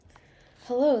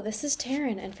Hello, this is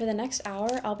Taryn, and for the next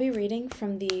hour, I'll be reading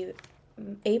from the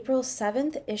April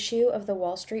 7th issue of the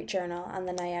Wall Street Journal on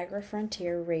the Niagara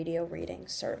Frontier Radio Reading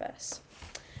Service.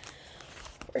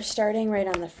 We're starting right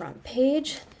on the front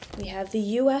page. We have the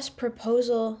U.S.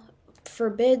 proposal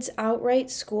forbids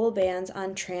outright school bans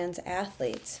on trans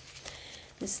athletes.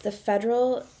 This is the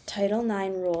federal Title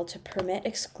IX rule to permit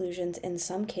exclusions in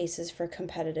some cases for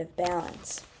competitive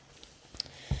balance.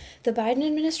 The Biden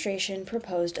administration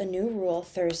proposed a new rule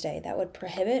Thursday that would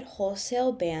prohibit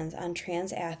wholesale bans on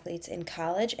trans athletes in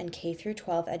college and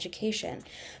K-12 education,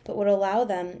 but would allow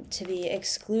them to be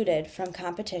excluded from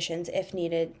competitions if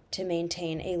needed to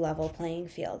maintain a level playing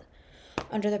field.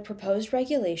 Under the proposed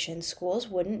regulation, schools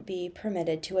wouldn't be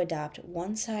permitted to adopt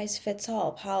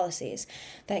one-size-fits-all policies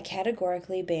that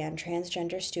categorically ban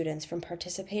transgender students from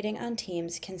participating on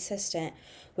teams consistent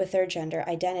with their gender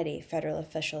identity, federal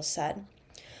officials said.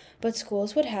 But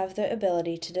schools would have the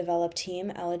ability to develop team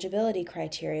eligibility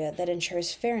criteria that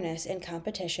ensures fairness in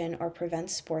competition or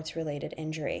prevents sports-related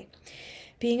injury.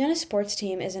 Being on a sports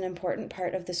team is an important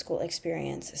part of the school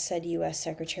experience, said U.S.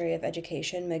 Secretary of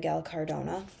Education Miguel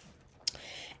Cardona,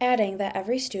 adding that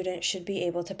every student should be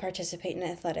able to participate in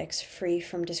athletics free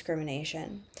from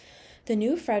discrimination. The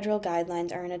new federal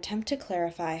guidelines are an attempt to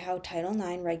clarify how Title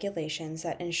IX regulations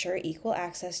that ensure equal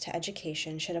access to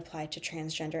education should apply to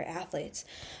transgender athletes,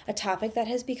 a topic that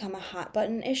has become a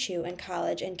hot-button issue in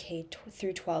college and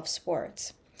K-12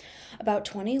 sports. About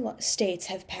 20 states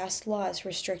have passed laws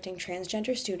restricting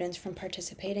transgender students from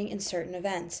participating in certain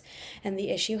events, and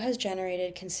the issue has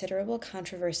generated considerable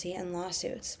controversy and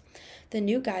lawsuits. The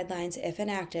new guidelines, if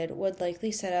enacted, would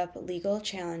likely set up legal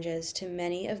challenges to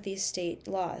many of these state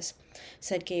laws,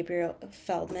 said Gabriel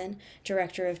Feldman,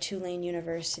 director of Tulane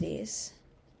University's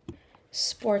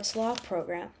Sports Law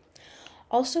Program.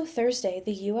 Also Thursday,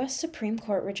 the U.S. Supreme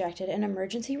Court rejected an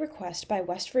emergency request by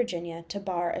West Virginia to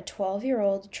bar a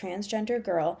 12-year-old transgender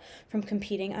girl from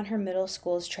competing on her middle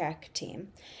school's track team,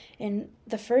 in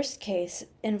the first case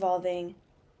involving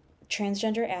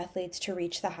transgender athletes to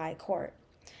reach the high court.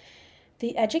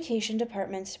 The Education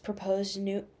Department's proposed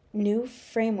new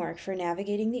framework for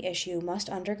navigating the issue must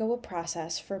undergo a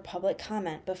process for public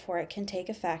comment before it can take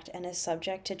effect and is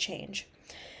subject to change.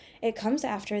 It comes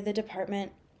after the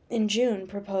department in June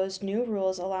proposed new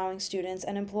rules allowing students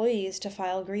and employees to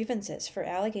file grievances for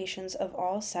allegations of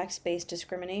all sex-based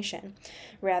discrimination,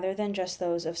 rather than just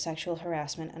those of sexual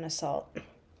harassment and assault.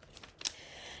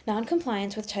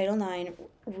 Noncompliance with Title IX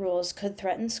rules could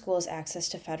threaten schools' access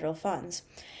to federal funds.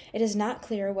 It is not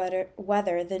clear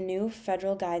whether the new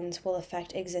federal guidance will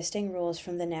affect existing rules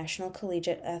from the National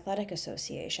Collegiate Athletic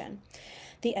Association.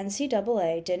 The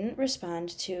NCAA didn't respond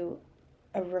to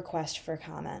a request for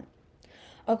comment.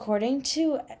 According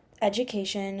to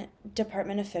Education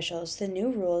Department officials, the new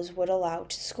rules would allow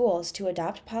schools to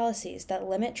adopt policies that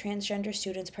limit transgender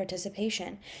students'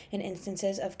 participation in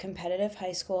instances of competitive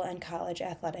high school and college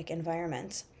athletic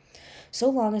environments, so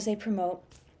long as they promote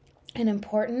an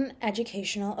important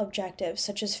educational objective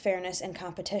such as fairness and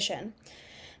competition.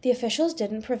 The officials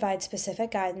didn't provide specific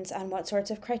guidance on what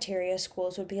sorts of criteria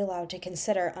schools would be allowed to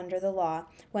consider under the law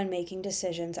when making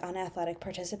decisions on athletic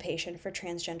participation for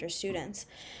transgender students.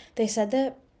 They said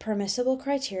that permissible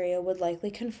criteria would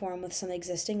likely conform with some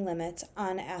existing limits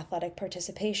on athletic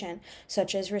participation,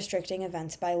 such as restricting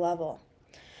events by level.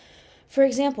 For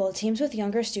example, teams with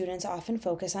younger students often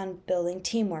focus on building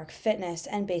teamwork, fitness,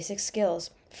 and basic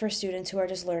skills for students who are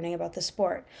just learning about the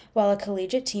sport, while a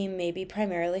collegiate team may be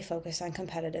primarily focused on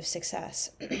competitive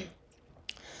success.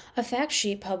 A fact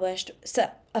sheet published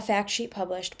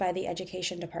by the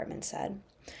Education Department said,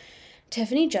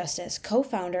 Tiffany Justice,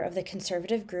 co-founder of the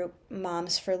conservative group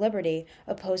Moms for Liberty,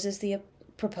 opposes the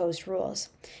proposed rules.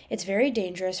 It's very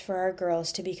dangerous for our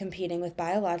girls to be competing with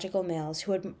biological males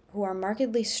who are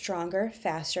markedly stronger,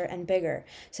 faster, and bigger,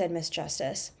 said Ms.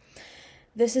 Justice.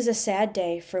 This is a sad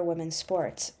day for women's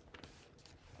sports.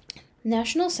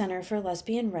 National Center for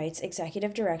Lesbian Rights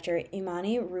Executive Director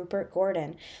Imani Rupert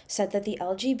Gordon said that the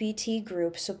LGBT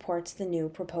group supports the new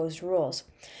proposed rules.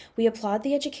 We applaud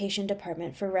the Education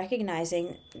Department for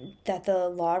recognizing that the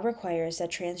law requires that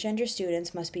transgender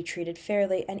students must be treated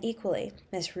fairly and equally,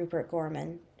 Ms. Rupert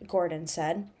Gordon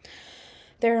said.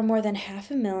 There are more than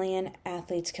 500,000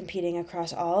 athletes competing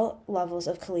across all levels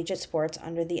of collegiate sports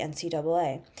under the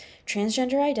NCAA.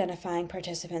 Transgender-identifying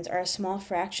participants are a small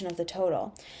fraction of the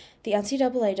total. The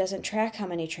NCAA doesn't track how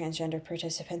many transgender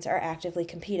participants are actively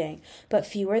competing, but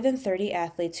fewer than 30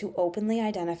 athletes who openly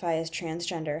identify as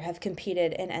transgender have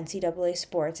competed in NCAA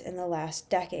sports in the last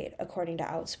decade, according to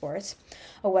Outsports,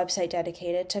 a website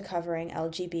dedicated to covering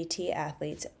LGBT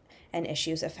athletes and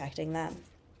issues affecting them.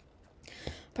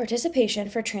 Participation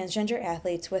for transgender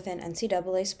athletes within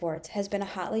NCAA sports has been a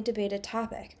hotly debated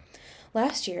topic.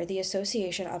 Last year, the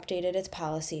association updated its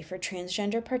policy for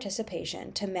transgender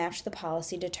participation to match the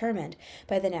policy determined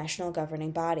by the national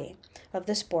governing body of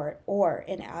the sport, or,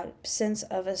 in absence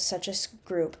of such a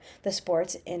group, the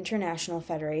Sports International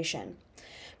Federation.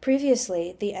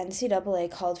 Previously, the NCAA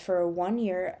called for 1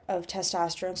 year of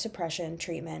testosterone suppression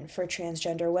treatment for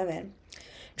transgender women.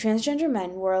 Transgender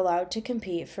men were allowed to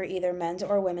compete for either men's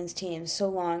or women's teams so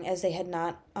long as they had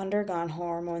not undergone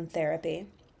hormone therapy.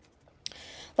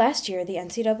 Last year, the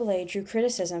NCAA drew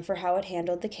criticism for how it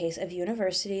handled the case of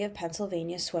University of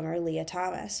Pennsylvania swimmer Lia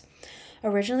Thomas.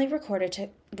 Originally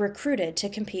recruited to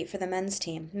compete for the men's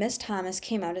team, Miss Thomas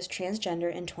came out as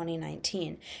transgender in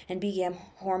 2019 and began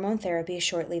hormone therapy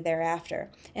shortly thereafter,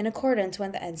 in accordance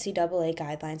with the NCAA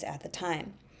guidelines at the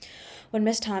time. When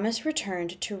Miss Thomas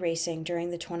returned to racing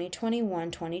during the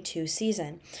 2021-22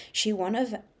 season, she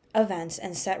won events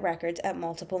and set records at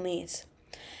multiple meets.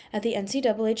 At the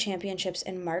NCAA Championships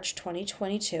in March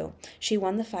 2022, she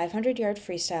won the 500-yard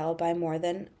freestyle by more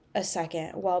than a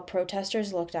second while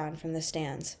protesters looked on from the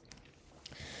stands.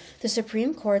 The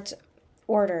Supreme Court's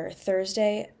order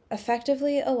Thursday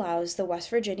effectively allows the West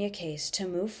Virginia case to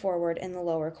move forward in the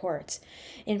lower courts.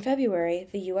 In February,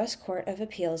 the U.S. Court of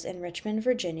Appeals in Richmond,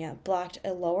 Virginia, blocked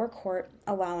a lower court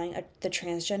allowing the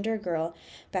transgender girl,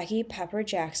 Becky Pepper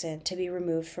Jackson, to be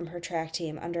removed from her track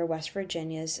team under West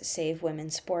Virginia's Save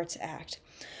Women's Sports Act,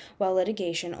 while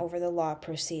litigation over the law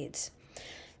proceeds.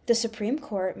 The Supreme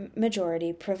Court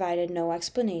majority provided no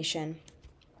explanation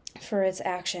for its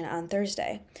action on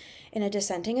Thursday. In a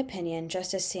dissenting opinion,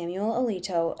 Justice Samuel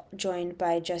Alito, joined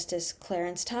by Justice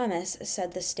Clarence Thomas,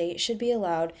 said the state should be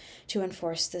allowed to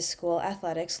enforce the school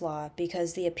athletics law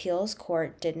because the appeals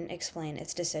court didn't explain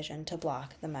its decision to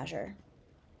block the measure.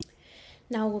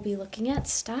 Now we'll be looking at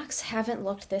stocks haven't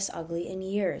looked this ugly in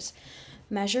years.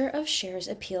 Measure of shares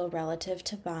appeal relative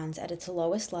to bonds at its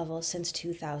lowest level since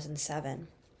 2007.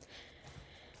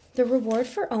 The reward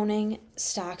for owning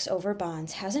stocks over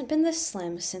bonds hasn't been this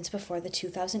slim since before the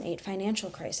 2008 financial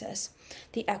crisis.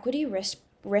 The equity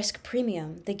risk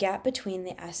premium, the gap between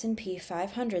the S&P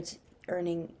 500's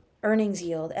earnings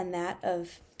yield and that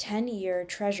of 10-year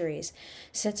treasuries,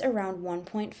 sits around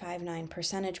 1.59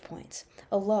 percentage points,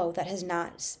 a low that has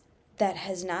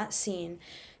not seen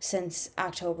since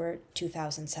October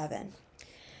 2007.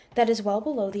 That is well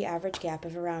below the average gap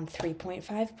of around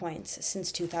 3.5 points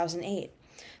since 2008.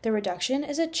 The reduction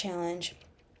is a challenge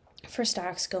for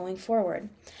stocks going forward.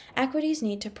 Equities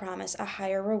need to promise a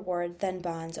higher reward than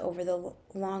bonds over the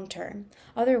long term.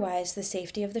 Otherwise, the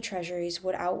safety of the treasuries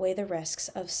would outweigh the risks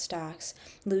of stocks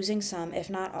losing some, if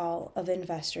not all, of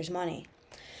investors' money.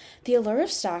 The allure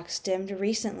of stocks dimmed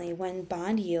recently when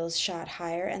bond yields shot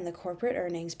higher and the corporate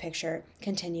earnings picture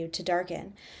continued to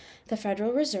darken. The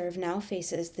Federal Reserve now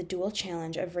faces the dual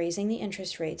challenge of raising the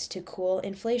interest rates to cool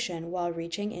inflation while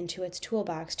reaching into its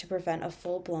toolbox to prevent a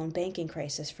full-blown banking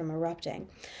crisis from erupting,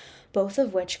 both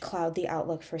of which cloud the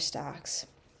outlook for stocks.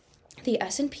 The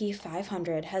S&P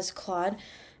 500 has clawed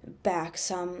back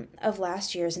some of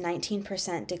last year's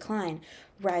 19% decline,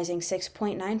 rising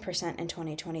 6.9% in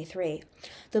 2023.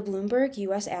 The Bloomberg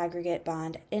U.S. Aggregate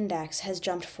Bond Index has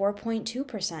jumped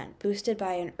 4.2%, boosted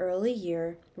by an early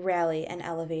year rally and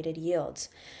elevated yields.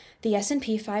 The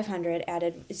S&P 500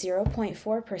 added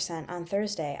 0.4% on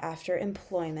Thursday after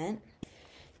employment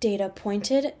data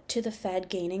pointed to the Fed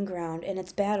gaining ground in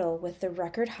its battle with the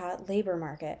record-hot labor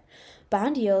market.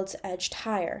 Bond yields edged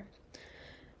higher.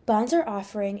 Bonds are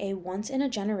offering a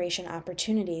once-in-a-generation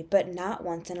opportunity, but not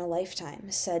once in a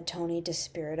lifetime, said Tony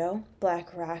DeSpirito,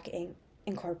 BlackRock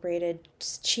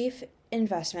Incorporated's Chief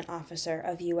Investment Officer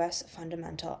of U.S.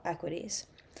 Fundamental Equities.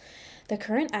 The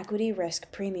current equity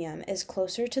risk premium is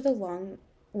closer to the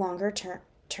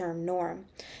longer-term norm.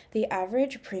 The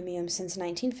average premium since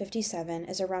 1957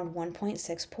 is around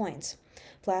 1.6 points.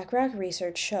 BlackRock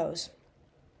research shows.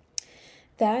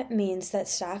 That means that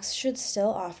stocks should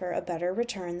still offer a better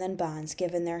return than bonds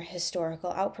given their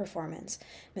historical outperformance,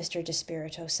 Mr.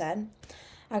 DeSpirito said.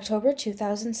 October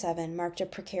 2007 marked a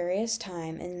precarious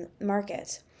time in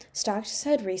markets. Stocks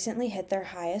had recently hit their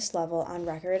highest level on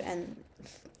record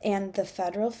and the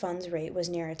federal funds rate was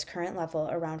near its current level,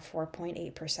 around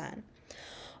 4.8%.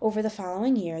 Over the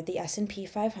following year, the S&P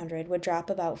 500 would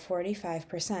drop about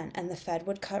 45% and the Fed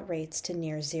would cut rates to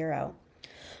near zero.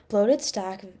 Bloated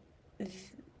stock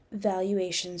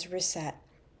valuations reset.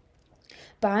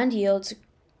 Bond yields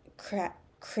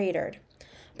cratered.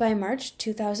 By March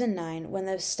 2009, when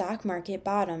the stock market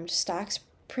bottomed, stocks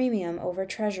premium over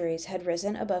treasuries had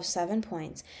risen above 7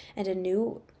 points and a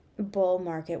new bull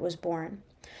market was born.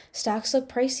 Stocks look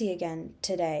pricey again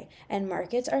today, and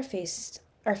markets are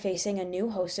facing a new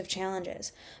host of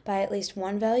challenges. By at least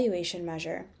one valuation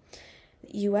measure,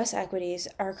 U.S. equities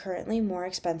are currently more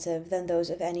expensive than those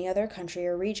of any other country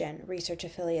or region, research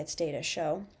affiliates data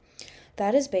show.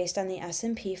 That is based on the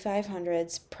S&P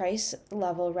 500's price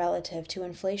level relative to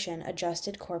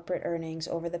inflation-adjusted corporate earnings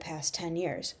over the past 10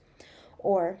 years,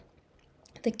 or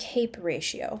the CAPE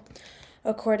ratio.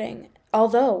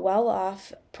 Although well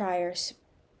off prior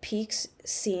peaks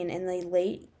seen in the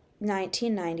late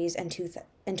 1990s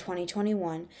and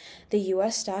 2021, the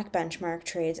U.S. stock benchmark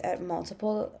trades at a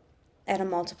multiple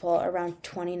around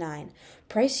 29,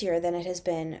 pricier than it has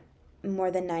been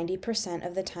more than 90%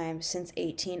 of the time since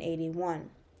 1881.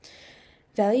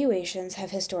 Valuations have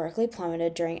historically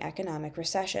plummeted during economic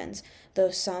recessions,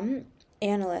 though some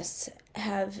analysts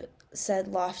have said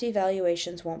lofty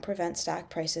valuations won't prevent stock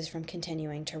prices from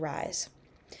continuing to rise.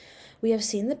 We have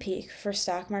seen the peak for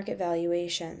stock market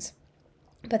valuations,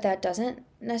 but that doesn't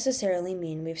necessarily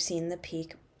mean we've seen the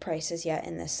peak prices yet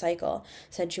in this cycle,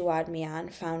 said Jawad Mian,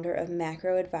 founder of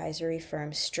macro advisory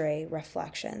firm Stray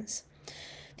Reflections.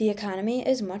 The economy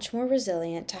is much more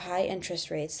resilient to high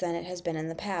interest rates than it has been in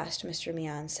the past, Mr.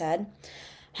 Mian said.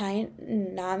 High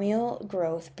nominal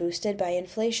growth boosted by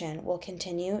inflation will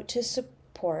continue to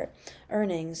support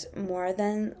earnings more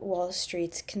than Wall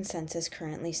Street's consensus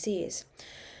currently sees,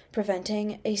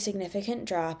 preventing a significant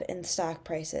drop in stock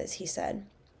prices, he said.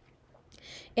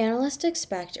 Analysts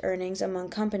expect earnings among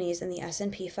companies in the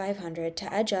S&P 500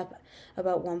 to edge up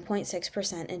about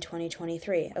 1.6% in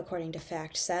 2023, according to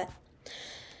FactSet.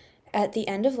 At the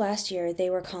end of last year, they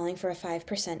were calling for a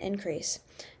 5% increase.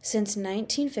 Since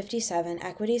 1957,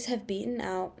 equities have beaten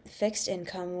out fixed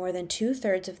income more than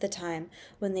 2/3 of the time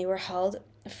when they were held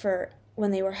for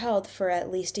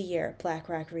at least a year,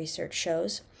 BlackRock research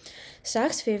shows.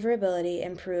 Stocks' favorability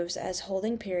improves as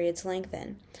holding periods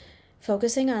lengthen.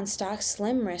 Focusing on stocks'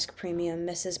 slim risk premium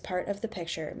misses part of the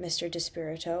picture, Mr.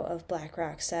 DeSpirito of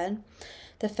BlackRock said.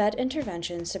 The Fed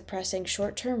intervention suppressing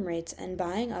short-term rates and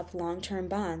buying up long-term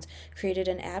bonds created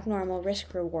an abnormal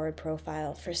risk-reward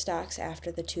profile for stocks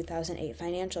after the 2008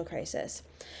 financial crisis.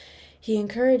 He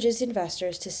encourages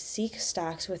investors to seek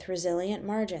stocks with resilient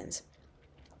margins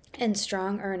and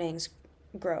strong earnings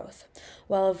growth,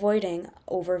 while avoiding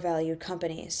overvalued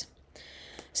companies.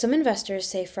 Some investors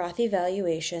say frothy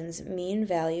valuations mean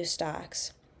value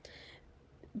stocks.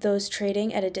 Those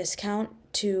trading at a discount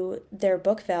to their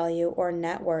book value or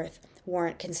net worth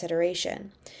warrant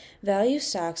consideration. Value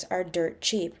stocks are dirt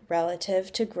cheap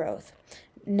relative to growth,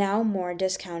 now more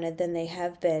discounted than they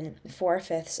have been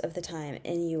 4/5 of the time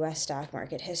in U.S. stock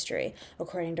market history,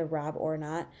 according to Rob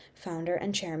Ornott, founder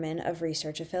and chairman of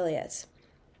Research Affiliates.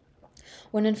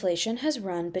 When inflation has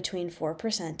run between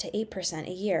 4% to 8%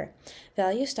 a year,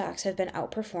 value stocks have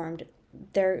outperformed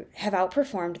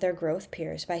their growth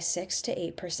peers by 6 to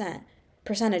 8%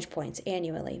 percentage points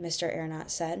annually, Mr. Ornott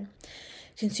said.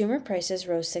 Consumer prices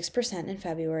rose 6% in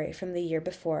February from the year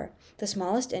before, the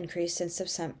smallest increase since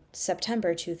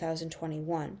September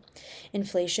 2021.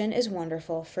 Inflation is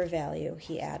wonderful for value,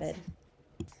 he added.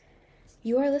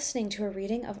 You are listening to a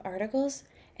reading of articles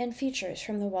and features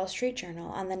from the Wall Street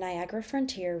Journal on the Niagara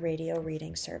Frontier Radio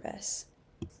Reading Service.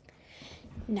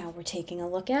 Now we're taking a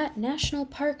look at National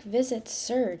Park visits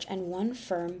surge and one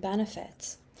firm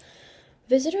benefits.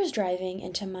 Visitors driving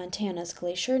into Montana's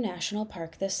Glacier National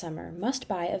Park this summer must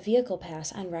buy a vehicle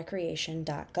pass on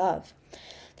recreation.gov.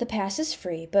 The pass is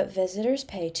free, but visitors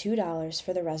pay $2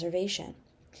 for the reservation.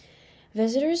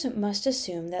 Visitors must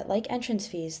assume that, like entrance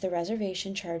fees, the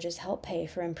reservation charges help pay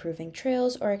for improving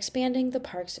trails or expanding the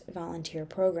park's volunteer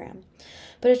program.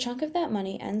 But a chunk of that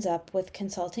money ends up with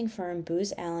consulting firm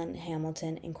Booz Allen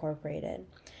Hamilton Incorporated.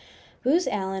 Booz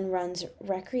Allen runs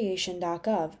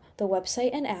recreation.gov, the website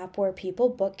and app where people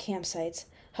book campsites,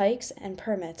 hikes, and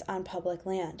permits on public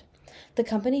land. The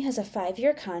company has a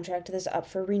 5-year contract that is up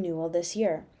for renewal this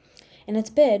year. In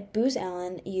its bid, Booz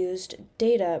Allen used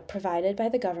data provided by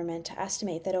the government to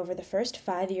estimate that over the first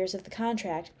 5 years of the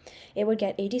contract, it would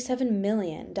get $87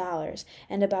 million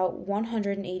and about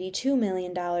 $182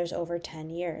 million over 10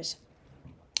 years.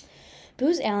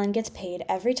 Booz Allen gets paid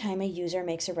every time a user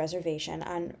makes a reservation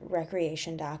on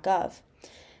recreation.gov.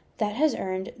 That has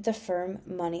earned the firm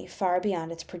money far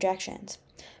beyond its projections.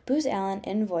 Booz Allen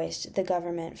invoiced the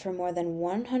government for more than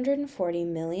 $140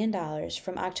 million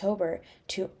from October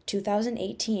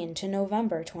 2018 to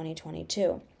November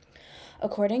 2022,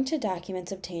 according to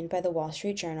documents obtained by the Wall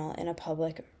Street Journal in a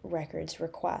public records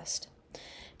request.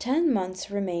 10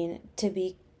 months remain to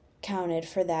be counted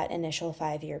for that initial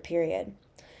 5-year period.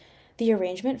 The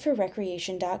arrangement for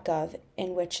Recreation.gov,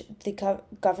 in which the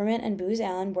government and Booz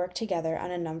Allen work together on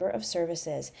a number of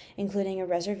services, including a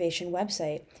reservation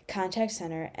website, contact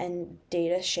center, and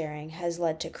data sharing, has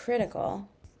led to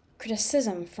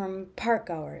criticism from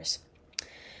park-goers.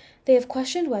 They have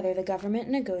questioned whether the government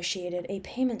negotiated a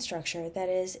payment structure that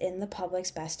is in the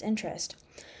public's best interest.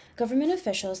 Government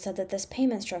officials said that this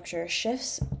payment structure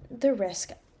shifts the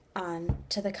risk on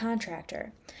to the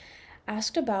contractor.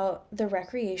 Asked about the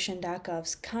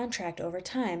Recreation.gov's contract over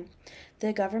time,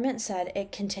 the government said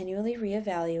it continually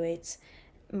reevaluates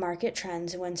market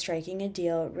trends when striking a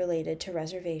deal related to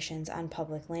reservations on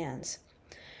public lands.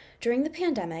 During the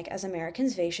pandemic, as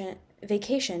Americans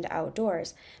vacationed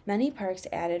outdoors, many parks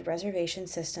added reservation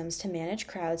systems to manage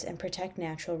crowds and protect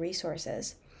natural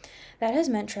resources. That has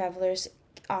meant travelers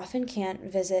often can't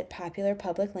visit popular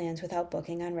public lands without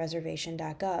booking on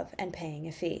Reservation.gov and paying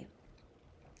a fee.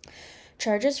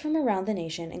 Charges from around the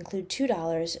nation include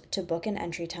 $2 to book an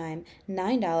entry time,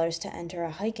 $9 to enter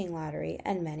a hiking lottery,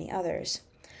 and many others.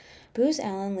 Booz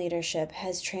Allen leadership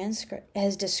has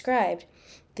described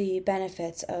the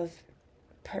benefits of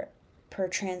per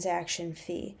transaction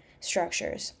fee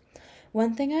structures.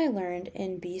 One thing I learned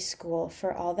in B school: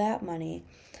 for all that money,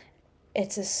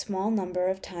 it's a small number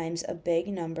of times a big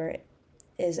number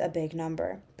is a big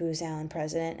number, Booz Allen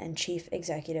president and chief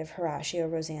executive Horacio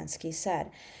Rosansky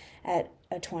said at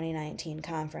a 2019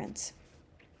 conference.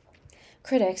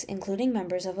 Critics, including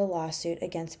members of a lawsuit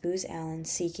against Booz Allen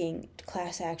seeking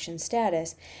class action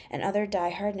status and other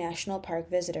diehard national park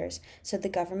visitors, said the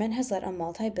government has let a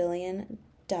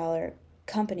multi-billion-dollar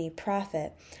company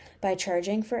profit by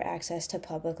charging for access to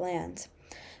public lands.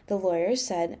 The lawyers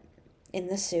said in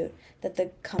the suit that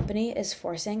the company is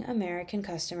forcing American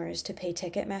customers to pay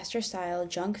Ticketmaster-style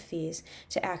junk fees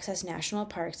to access national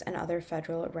parks and other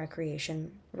federal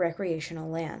recreational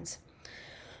lands.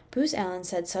 Booz Allen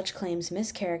said such claims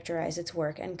mischaracterize its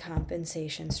work and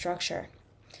compensation structure.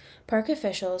 Park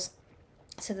officials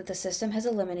said that the system has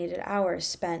eliminated hours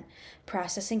spent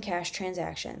processing cash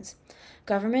transactions.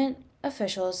 Government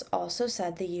officials also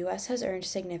said the U.S. has earned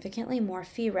significantly more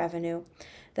fee revenue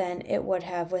than it would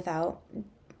have without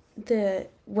the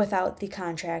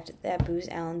contract. That Booz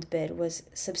Allen's bid was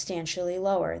substantially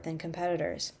lower than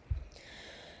competitors.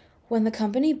 When the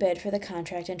company bid for the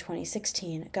contract in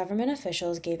 2016, government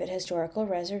officials gave it historical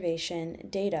reservation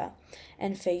data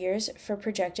and figures for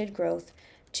projected growth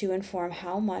to inform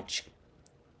how much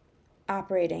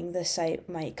operating the site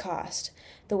might cost,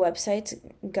 the website's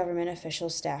government official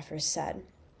staffers said.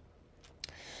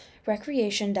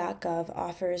 Recreation.gov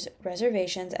offers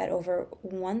reservations at over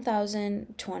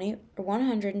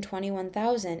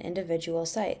 121,000 individual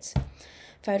sites.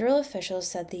 Federal officials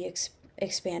said the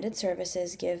expanded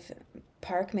services give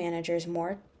park managers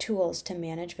more tools to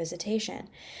manage visitation,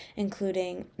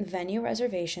 including venue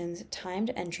reservations,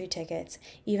 timed entry tickets,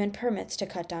 even permits to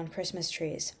cut down Christmas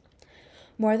trees.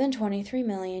 More than 23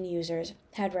 million users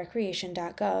had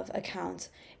Recreation.gov accounts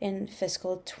in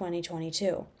fiscal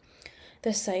 2022.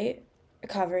 The site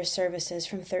covers services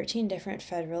from 13 different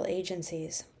federal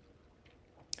agencies.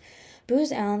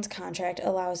 Booz Allen's contract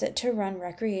allows it to run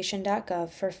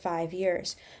Recreation.gov for 5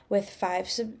 years, with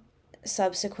 5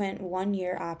 subsequent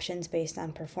 1-year options based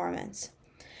on performance.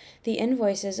 The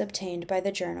invoices obtained by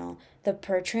the Journal, the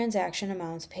per-transaction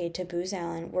amounts paid to Booz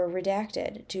Allen, were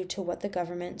redacted due to what the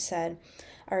government said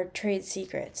are trade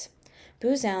secrets.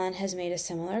 Booz Allen has made a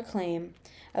similar claim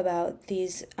about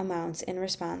these amounts in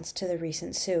response to the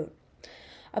recent suit.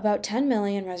 About 10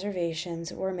 million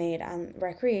reservations were made on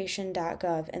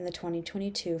Recreation.gov in the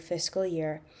 2022 fiscal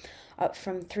year, up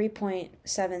from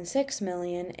 3.76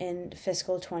 million in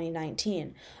fiscal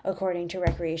 2019, according to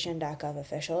Recreation.gov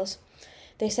officials.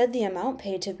 They said the amount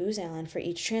paid to Booz Allen for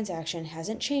each transaction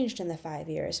hasn't changed in the 5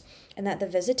 years, and that the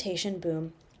visitation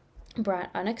boom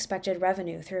brought unexpected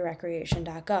revenue through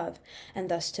Recreation.gov, and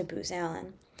thus to Booz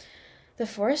Allen. The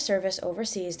Forest Service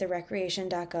oversees the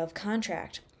Recreation.gov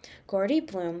contract. Gordy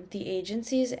Bloom, the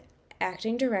agency's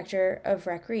acting director of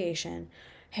recreation,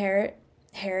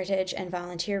 heritage, and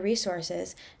volunteer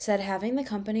resources, said having the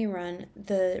company run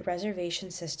the reservation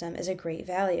system is a great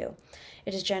value.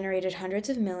 It has generated hundreds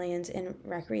of millions in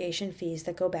recreation fees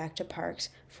that go back to parks,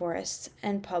 forests,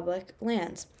 and public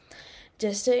lands,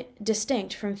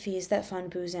 distinct from fees that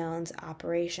fund Booz Allen's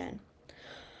operation.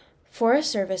 Forest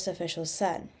Service officials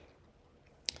said.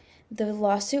 The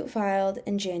lawsuit filed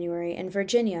in January in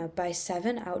Virginia by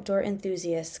 7 outdoor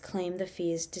enthusiasts claimed the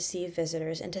fees deceive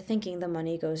visitors into thinking the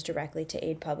money goes directly to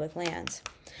aid public lands.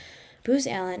 Booz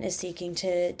Allen is seeking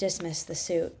to dismiss the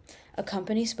suit. A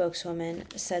company spokeswoman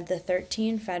said the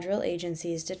 13 federal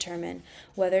agencies determine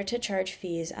whether to charge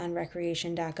fees on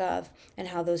recreation.gov and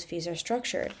how those fees are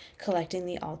structured, collecting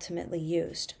the ultimately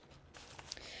used.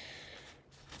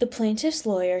 The plaintiff's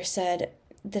lawyer said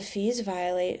the fees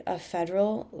violate a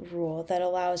federal rule that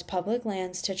allows public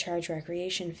lands to charge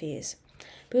recreation fees.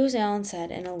 Booz Allen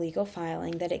said in a legal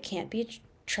filing that it can't be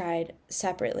tried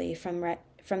separately from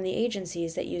the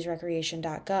agencies that use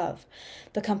recreation.gov.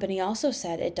 The company also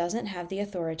said it doesn't have the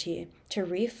authority to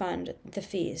refund the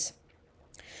fees.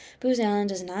 Booz Allen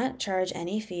does not charge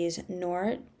any fees,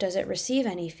 nor does it receive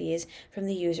any fees from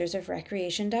the users of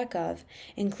recreation.gov,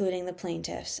 including the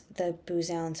plaintiffs, the Booz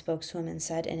Allen spokeswoman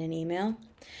said in an email.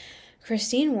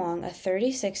 Christine Wong, a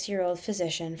 36-year-old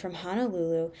physician from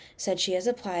Honolulu, said she has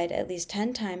applied at least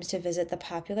 10 times to visit the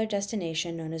popular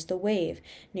destination known as The Wave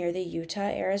near the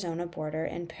Utah-Arizona border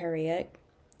in Paria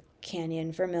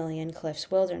Canyon Vermilion Cliffs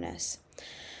Wilderness.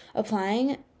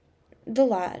 Applying to the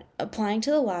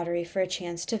lottery for a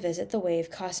chance to visit The Wave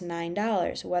costs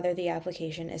 $9, whether the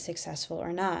application is successful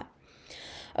or not.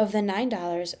 Of the $9,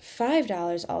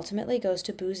 $5 ultimately goes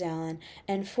to Booz Allen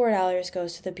and $4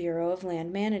 goes to the Bureau of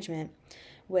Land Management,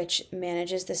 which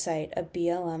manages the site, a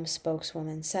BLM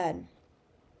spokeswoman said.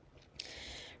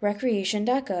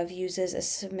 Recreation.gov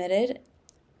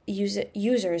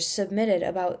users submitted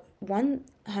about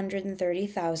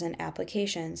 130,000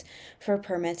 applications for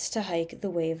permits to hike the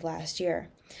Wave last year,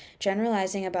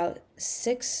 generalizing about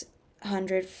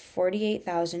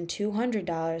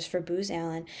 $648,200 for Booz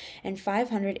Allen and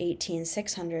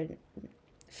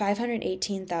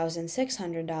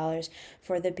 $518,600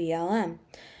 for the BLM,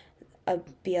 a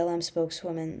BLM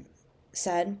spokeswoman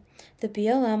said. The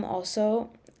BLM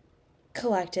also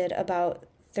collected about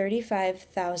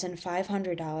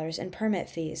 $35,500 in permit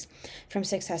fees from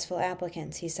successful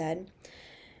applicants, he said.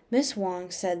 Ms.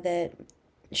 Wong said that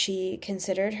she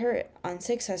considered her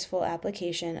unsuccessful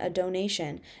application a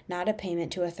donation, not a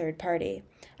payment to a third party.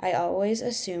 I always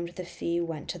assumed the fee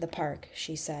went to the park,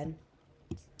 she said.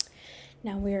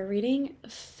 Now we are reading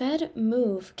Fed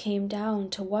move came down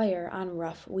to wire on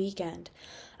rough weekend.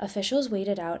 Officials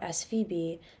waited out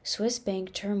SVB, Swiss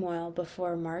bank turmoil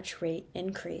before March rate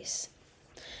increase.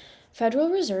 Federal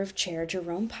Reserve Chair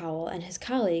Jerome Powell and his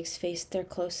colleagues faced their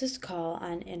closest call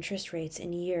on interest rates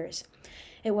in years.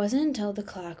 It wasn't until the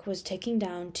clock was ticking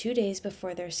down 2 days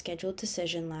before their scheduled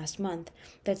decision last month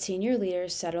that senior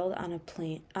leaders settled on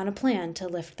a plan to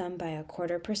lift them by a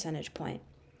 0.25 percentage point.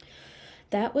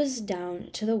 That was down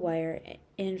to the wire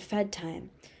in Fed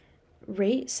time.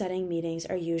 Rate-setting meetings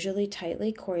are usually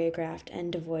tightly choreographed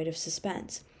and devoid of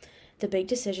suspense. The big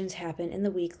decisions happen in the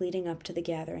week leading up to the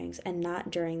gatherings and not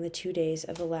during the 2 days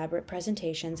of elaborate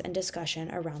presentations and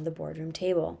discussion around the boardroom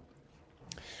table.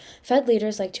 Fed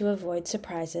leaders like to avoid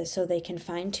surprises so they can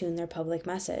fine-tune their public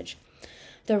message.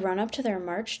 The run-up to their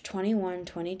March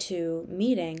 21-22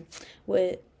 meeting,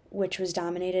 which was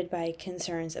dominated by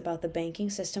concerns about the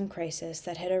banking system crisis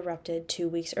that had erupted 2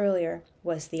 weeks earlier,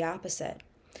 was the opposite.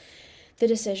 The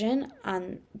decision,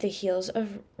 on the heels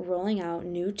of rolling out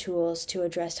new tools to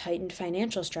address heightened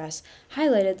financial stress,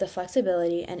 highlighted the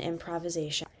flexibility and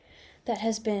improvisation that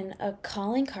has been a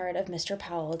calling card of Mr.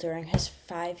 Powell during his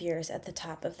 5 years at the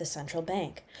top of the central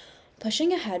bank.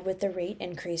 Pushing ahead with the rate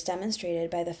increase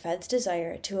demonstrated by the Fed's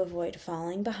desire to avoid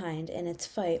falling behind in its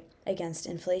fight against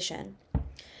inflation.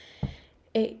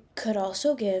 It could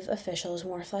also give officials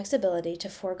more flexibility to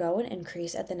forego an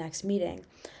increase at the next meeting,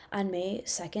 on May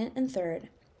 2nd and 3rd,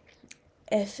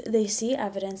 if they see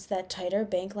evidence that tighter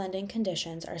bank lending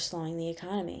conditions are slowing the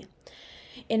economy.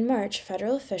 In March,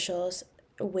 federal officials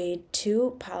weighed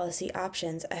two policy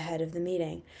options ahead of the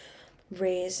meeting: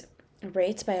 raise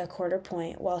rates by a 0.25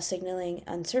 point while signaling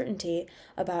uncertainty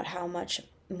about how much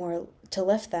more to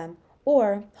lift them,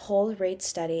 or hold rates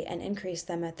steady and increase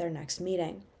them at their next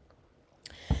meeting.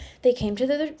 They came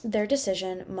to their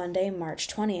decision Monday, March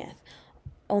 20th,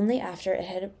 only after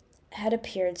it had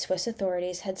appeared Swiss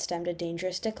authorities had stemmed a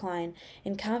dangerous decline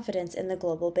in confidence in the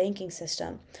global banking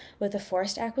system, with the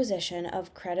forced acquisition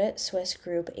of Credit Suisse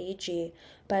Group AG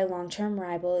by long-term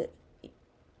rival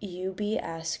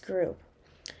UBS Group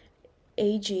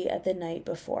AG at the night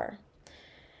before.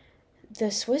 The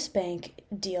Swiss bank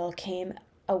deal came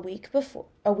a week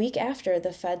after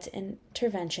the Fed's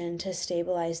intervention to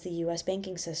stabilize the U.S.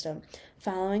 banking system,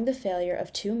 following the failure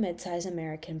of two mid-size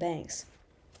American banks.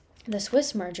 The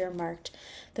Swiss merger marked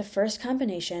the first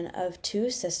combination of two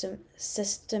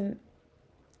systemically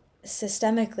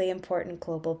important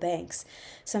global banks,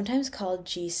 sometimes called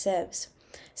G-SIBs,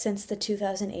 since the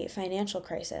 2008 financial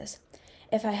crisis.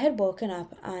 If I had woken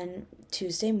up on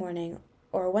Tuesday morning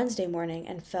Wednesday morning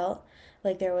and felt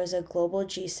like there was a global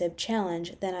GSIB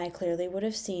challenge, then I clearly would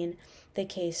have seen the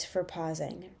case for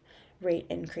pausing rate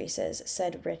increases,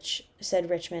 said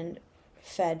Richmond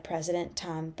Fed President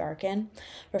Tom Barkin,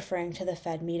 referring to the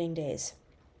Fed meeting days.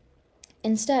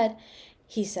 Instead,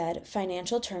 he said,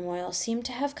 financial turmoil seemed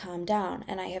to have calmed down,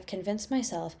 and I have convinced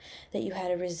myself that you had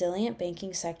a resilient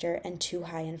banking sector and too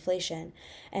high inflation,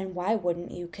 and why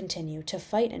wouldn't you continue to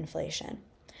fight inflation?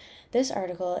 This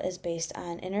article is based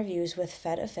on interviews with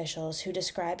Fed officials who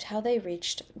described how they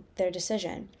reached their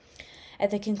decision.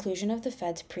 At the conclusion of the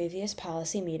Fed's previous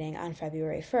policy meeting on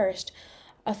February 1st,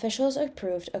 officials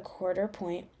approved a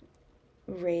quarter-point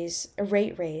rate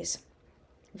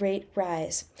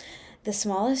rise, the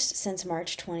smallest since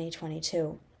March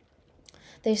 2022.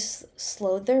 They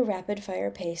slowed their rapid-fire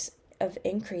pace of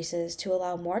increases to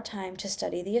allow more time to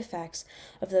study the effects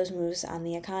of those moves on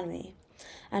the economy.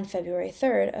 On February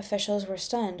 3rd, officials were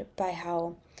stunned by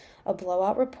how a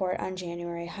blowout report on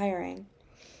January hiring,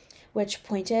 which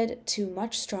pointed to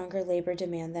much stronger labor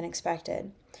demand than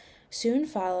expected. Soon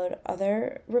followed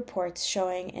other reports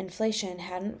showing inflation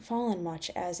hadn't fallen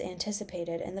much as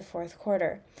anticipated in the fourth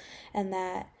quarter, and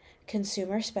that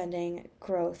consumer spending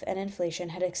growth and inflation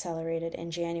had accelerated in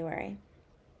January.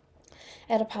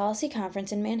 At a policy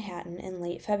conference in Manhattan in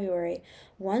late February,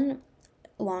 one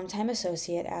longtime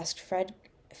associate asked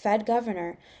Fed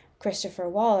Governor Christopher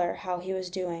Waller how he was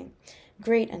doing.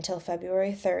 Great until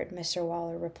February 3rd, Mr.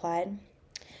 Waller replied.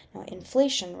 Now,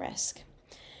 inflation risk.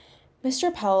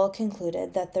 Mr. Powell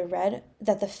concluded that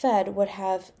the Fed would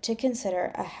have to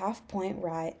consider a half-point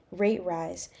rate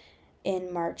rise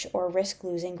in March or risk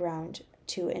losing ground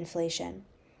to inflation.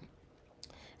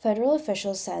 Federal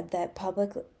officials said that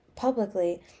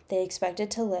publicly they expected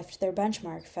to lift their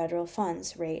benchmark federal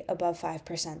funds rate above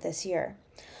 5% this year.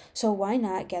 So why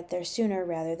not get there sooner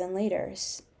rather than later?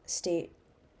 St.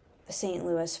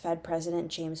 Louis Fed President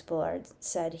James Bullard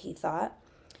said he thought.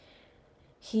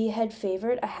 He had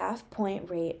favored a half-point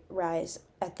rate rise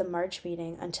at the March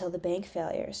meeting until the bank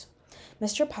failures.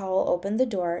 Mr. Powell opened the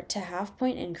door to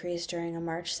half-point increase during a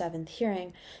March 7th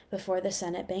hearing before the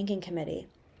Senate Banking Committee.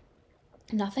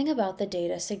 Nothing about the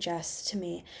data suggests to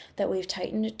me that we've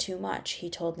tightened too much, he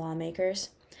told lawmakers.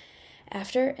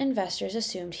 After investors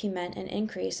assumed he meant an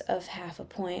increase of half a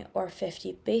point or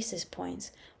 50 basis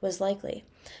points was likely,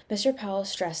 Mr. Powell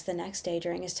stressed the next day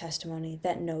during his testimony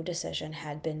that no decision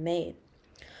had been made.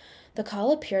 The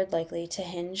call appeared likely to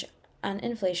hinge on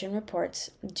inflation reports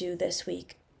due this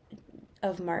week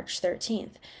of March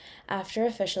 13th, after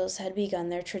officials had begun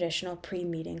their traditional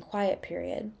pre-meeting quiet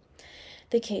period.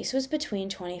 The case was between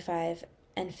 25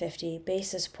 and 50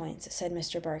 basis points, said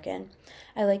Mr. Barkin.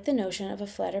 I like the notion of a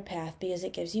flatter path because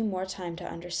it gives you more time to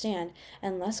understand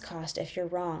and less cost if you're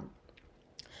wrong.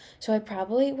 So I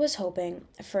probably was hoping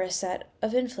for a set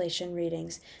of inflation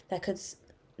readings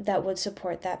that would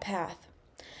support that path.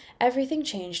 Everything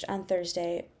changed on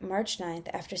Thursday, March 9th,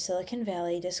 after Silicon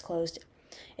Valley disclosed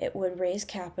it would raise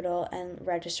capital and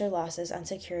register losses on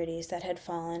securities that had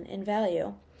fallen in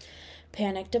value.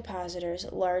 Panicked depositors,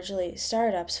 largely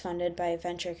startups funded by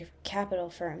venture capital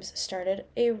firms, started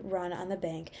a run on the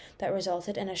bank that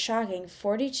resulted in a shocking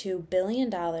 $42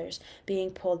 billion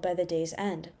being pulled by the day's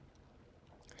end.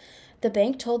 The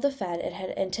bank told the Fed it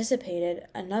had anticipated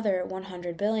another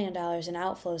 $100 billion in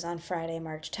outflows on Friday,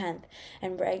 March 10th,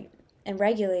 and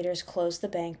regulators closed the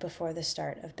bank before the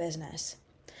start of business.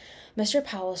 Mr.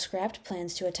 Powell scrapped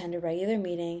plans to attend a regular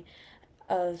meeting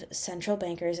of central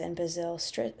bankers in Basel,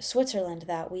 Switzerland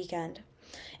that weekend.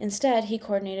 Instead, he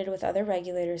coordinated with other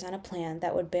regulators on a plan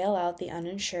that would bail out the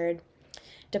uninsured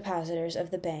depositors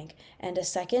of the bank and a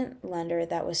second lender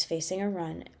that was facing a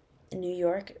run, New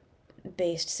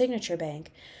York-based Signature Bank.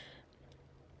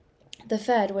 The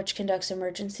Fed, which conducts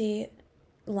emergency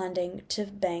lending to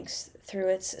banks through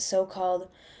its so-called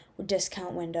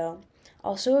discount window,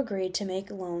 also agreed to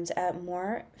make loans at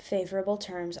more favorable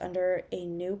terms under a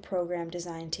new program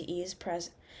designed to ease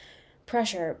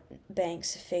pressure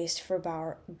banks faced for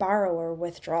borrower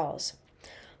withdrawals.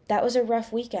 That was a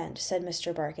rough weekend, said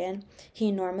Mr. Barkin.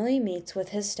 He normally meets with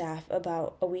his staff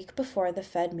about a week before the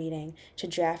Fed meeting to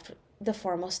draft the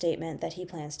formal statement that he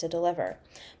plans to deliver.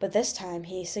 But this time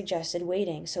he suggested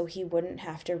waiting so he wouldn't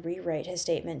have to rewrite his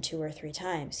statement 2 or 3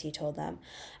 times, he told them.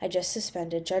 I just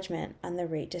suspended judgment on the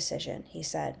rate decision, he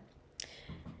said.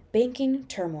 Banking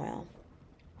turmoil.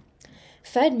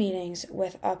 Fed meetings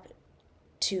with up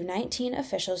to 19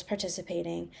 officials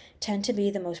participating tend to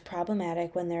be the most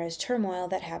problematic when there is turmoil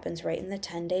that happens right in the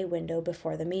 10-day window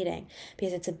before the meeting,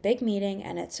 because it's a big meeting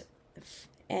and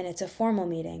and it's a formal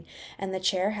meeting, and the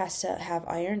chair has to have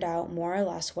ironed out more or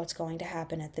less what's going to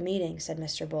happen at the meeting, said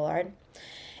Mr. Bullard.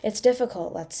 It's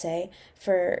difficult, let's say,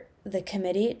 for the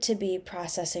committee to be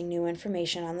processing new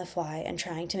information on the fly and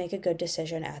trying to make a good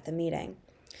decision at the meeting.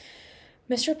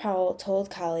 Mr. Powell told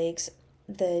colleagues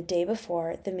the day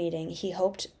before the meeting he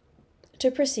hoped to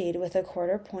proceed with a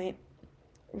quarter-point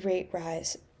rate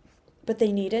rise, but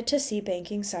they needed to see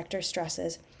banking sector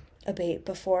stresses abate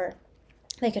before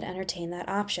they could entertain that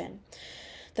option.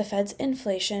 The Fed's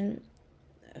inflation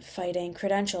fighting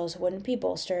credentials wouldn't be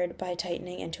bolstered by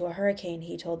tightening into a hurricane,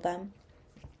 he told them.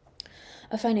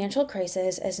 A financial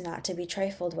crisis is not to be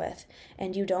trifled with,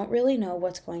 and you don't really know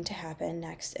what's going to happen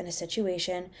next in a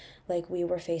situation like we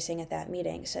were facing at that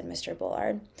meeting, said Mr.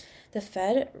 Bullard. The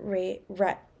Fed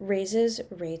raises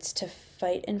rates to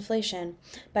fight inflation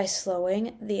by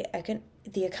slowing the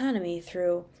economy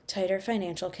through tighter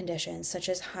financial conditions such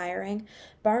as hiring,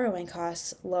 borrowing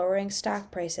costs, lowering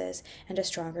stock prices, and a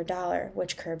stronger dollar,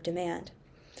 which curb demand.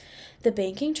 The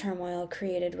banking turmoil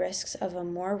created risks of a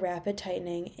more rapid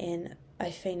tightening in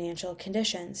financial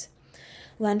conditions.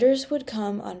 Lenders would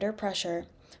come under pressure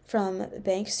from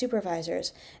bank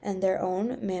supervisors and their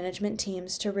own management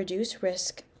teams to reduce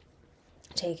risk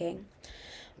taking.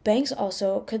 Banks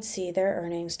also could see their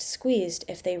earnings squeezed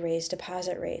if they raised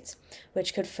deposit rates,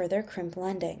 which could further crimp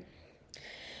lending.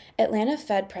 Atlanta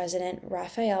Fed President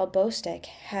Raphael Bostic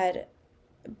had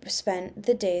spent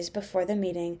the days before the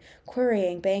meeting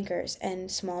querying bankers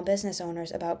and small business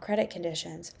owners about credit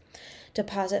conditions,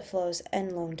 deposit flows,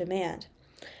 and loan demand.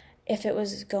 If it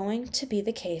was going to be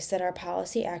the case that our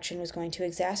policy action was going to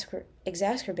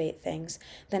exacerbate things,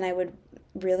 then I would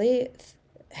really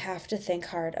have to think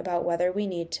hard about whether we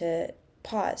need to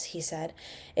pause, he said.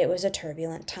 It was a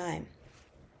turbulent time.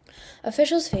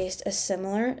 Officials faced a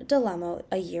similar dilemma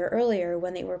a year earlier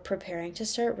when they were preparing to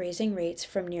start raising rates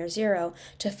from near zero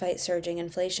to fight surging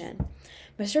inflation.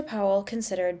 Mr. Powell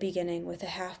considered beginning with a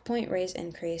half-point raise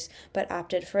increase, but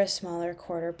opted for a smaller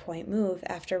quarter-point move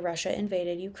after Russia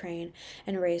invaded Ukraine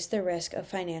and raised the risk of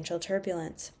financial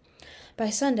turbulence. By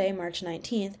Sunday, March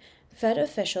 19th, Fed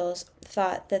officials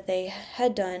thought that they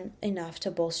had done enough to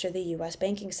bolster the U.S.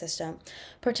 banking system,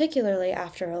 particularly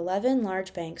after 11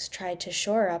 large banks tried to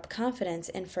shore up confidence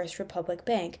in First Republic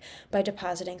Bank by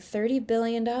depositing $30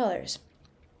 billion.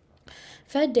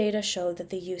 Fed data showed that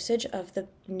the usage of the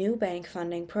new bank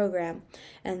funding program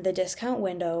and the discount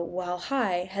window, while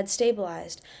high, had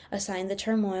stabilized, a sign the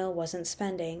turmoil wasn't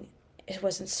spreading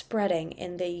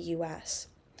in the U.S.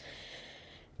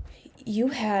 You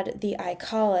had the I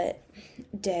call it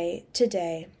day to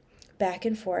day back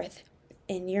and forth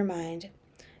in your mind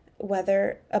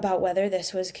whether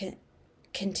this was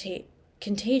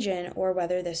contagion or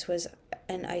whether this was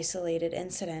an isolated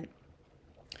incident,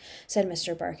 said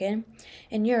Mr. Barkin.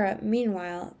 In Europe,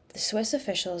 meanwhile, the Swiss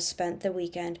officials spent the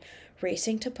weekend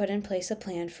racing to put in place a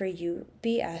plan for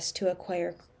UBS to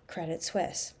acquire Credit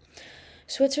Suisse.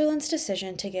 Switzerland's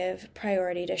decision to give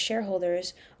priority to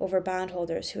shareholders over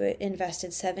bondholders who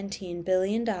invested $17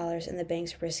 billion in the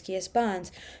bank's riskiest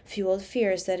bonds fueled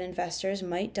fears that investors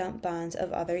might dump bonds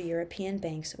of other European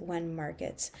banks when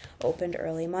markets opened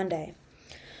early Monday.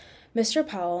 Mr.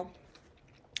 Powell,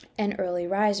 an early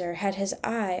riser, had his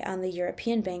eye on the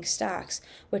European bank stocks,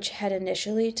 which had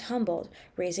initially tumbled,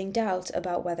 raising doubts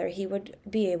about whether he would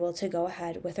be able to go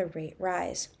ahead with a rate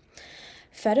rise.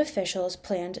 Fed officials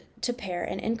planned to pair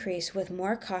an increase with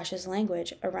more cautious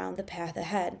language around the path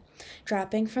ahead,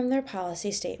 dropping from their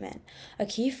policy statement, a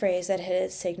key phrase that had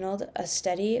signaled a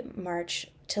steady march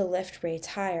to lift rates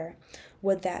higher.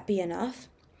 Would that be enough?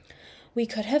 We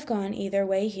could have gone either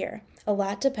way here. A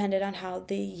lot depended on how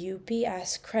the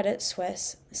UBS Credit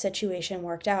Suisse situation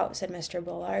worked out, said Mr.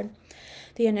 Bullard.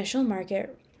 The initial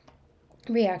market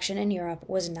reaction in Europe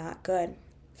was not good.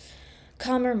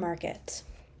 Calmer markets.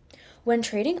 When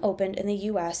trading opened in the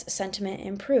U.S., sentiment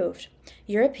improved.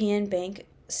 European bank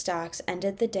stocks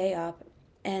ended the day up,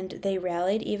 and they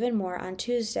rallied even more on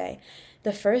Tuesday,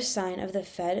 the first sign of the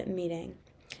Fed meeting,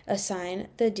 a sign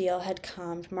the deal had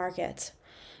calmed markets.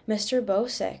 Mr.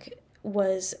 Bostic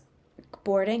was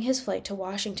boarding his flight to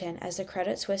Washington as the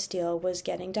Credit Suisse deal was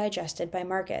getting digested by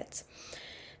markets.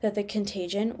 That the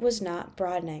contagion was not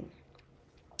broadening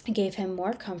gave him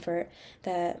more comfort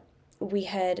that we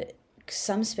had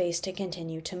some space to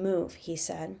continue to move, he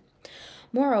said.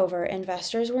 Moreover,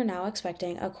 investors were now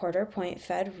expecting a quarter-point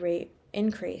Fed rate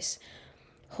increase.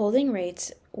 Holding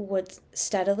rates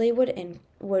steadily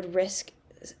would risk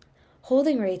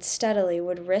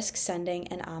sending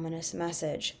an ominous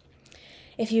message.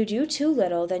 If you do too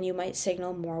little, then you might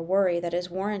signal more worry that is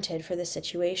warranted for the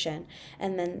situation,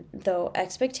 and then, though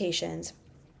expectations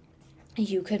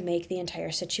You could make the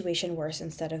entire situation worse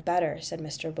instead of better, said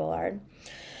Mr. Bullard.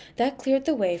 That cleared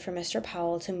the way for Mr.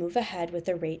 Powell to move ahead with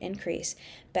the rate increase,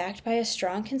 backed by a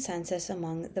strong consensus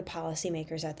among the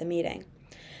policymakers at the meeting.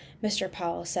 Mr.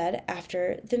 Powell said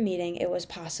after the meeting it was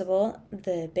possible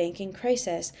the banking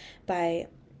crisis, by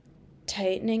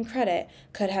tightening credit,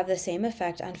 could have the same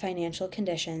effect on financial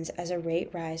conditions as a rate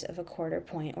rise of a quarter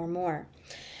point or more.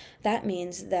 That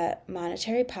means that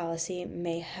monetary policy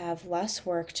may have less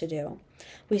work to do.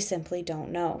 We simply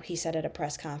don't know, he said at a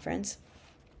press conference.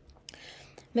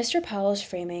 Mr. Powell's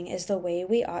framing is the way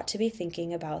we ought to be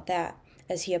thinking about that,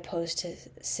 as he opposed to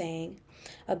saying,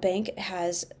 a bank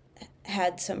has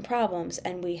had some problems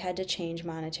and we had to change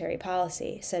monetary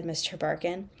policy, said Mr.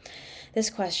 Barkin. This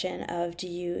question of do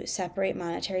you separate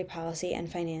monetary policy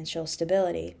and financial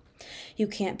stability? You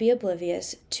can't be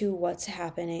oblivious to what's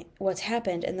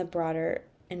happened in the broader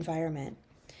environment.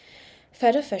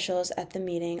 Fed officials at the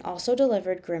meeting also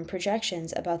delivered grim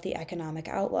projections about the economic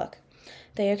outlook.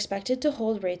 They expected to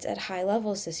hold rates at high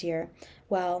levels this year,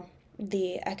 while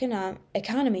the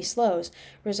economy slows,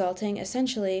 resulting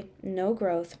essentially no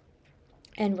growth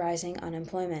and rising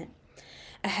unemployment.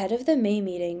 Ahead of the May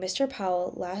meeting, Mr.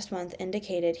 Powell last month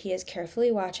indicated he is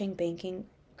carefully watching banking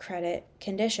credit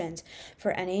conditions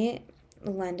for any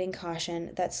lending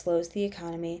caution that slows the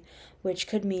economy, which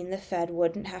could mean the Fed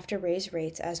wouldn't have to raise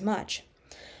rates as much.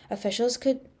 Officials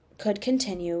could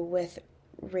continue with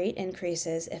rate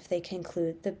increases if they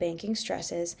conclude the banking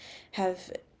stresses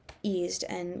have eased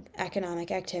and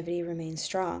economic activity remains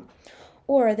strong.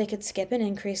 Or they could skip an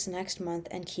increase next month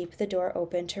and keep the door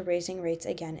open to raising rates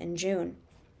again in June.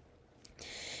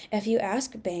 If you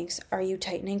ask banks, are you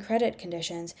tightening credit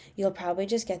conditions, you'll probably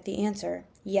just get the answer,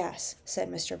 yes,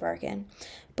 said Mr. Barkin.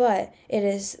 But it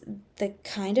is the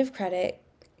kind of credit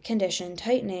condition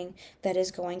tightening that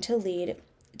is going to lead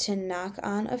to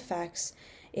knock-on effects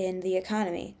in the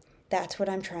economy. That's what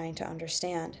I'm trying to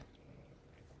understand.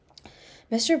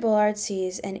 Mr. Bullard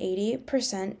sees an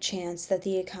 80% chance that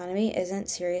the economy isn't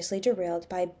seriously derailed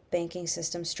by banking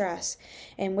system stress,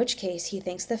 in which case he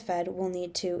thinks the Fed will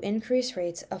need to increase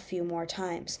rates a few more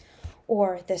times,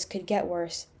 or this could get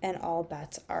worse and all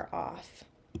bets are off.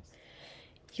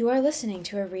 You are listening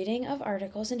to a reading of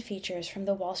articles and features from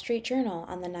the Wall Street Journal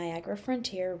on the Niagara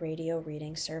Frontier Radio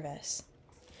Reading Service.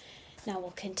 Now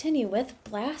we'll continue with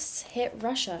blasts hit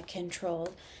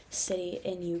Russia-controlled city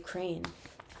in Ukraine.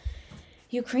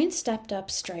 Ukraine stepped up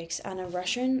strikes on a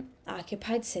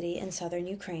Russian-occupied city in southern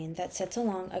Ukraine that sits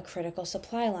along a critical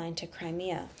supply line to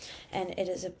Crimea, and it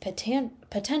is a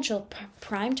potential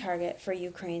prime target for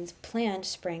Ukraine's planned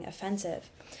spring offensive.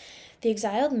 The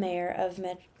exiled mayor of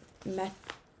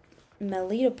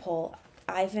Melitopol,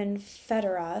 Ivan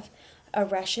Fedorov, a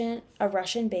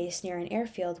Russian base near an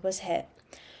airfield, was hit.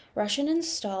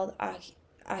 Russian-installed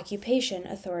occupation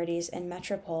authorities in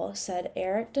Metropole said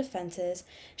air defenses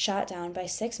shot down by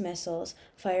 6 missiles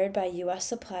fired by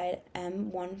U.S.-supplied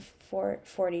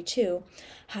M142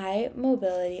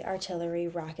 high-mobility artillery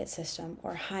rocket system,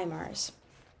 or HIMARS.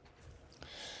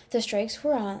 The strikes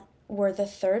were the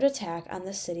third attack on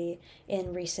the city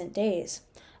in recent days.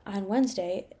 On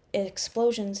Wednesday,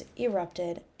 explosions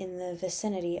erupted in the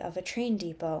vicinity of a train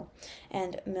depot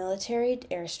and military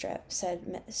airstrip, said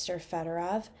Mr.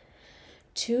 Fedorov.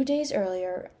 2 days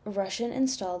earlier,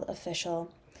 Russian-installed official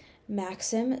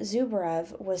Maxim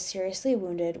Zubarev was seriously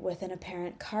wounded with an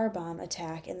apparent car bomb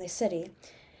attack in the city.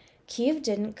 Kyiv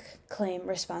didn't claim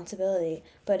responsibility,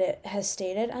 but it has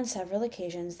stated on several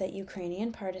occasions that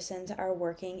Ukrainian partisans are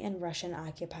working in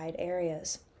Russian-occupied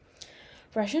areas.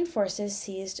 Russian forces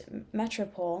seized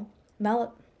Melitopol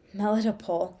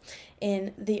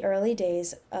in the early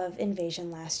days of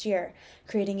invasion last year,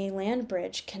 creating a land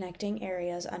bridge connecting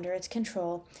areas under its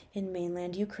control in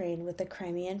mainland Ukraine with the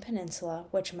Crimean Peninsula,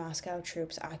 which Moscow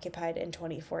troops occupied in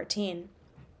 2014.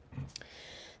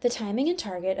 The timing and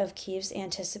target of Kyiv's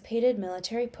anticipated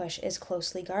military push is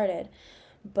closely guarded,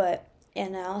 but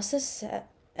analysts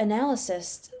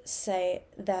say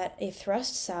that a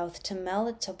thrust south to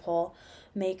Melitopol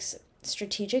makes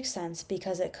strategic sense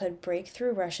because it could break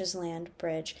through Russia's land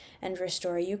bridge and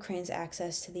restore Ukraine's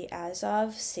access to the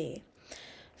Azov Sea.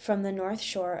 From the north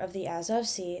shore of the Azov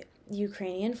Sea,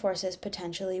 Ukrainian forces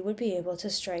potentially would be able to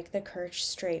strike the Kerch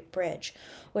Strait Bridge,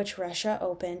 which Russia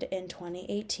opened in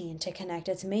 2018 to connect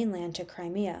its mainland to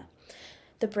Crimea.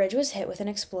 The bridge was hit with an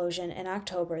explosion in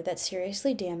October that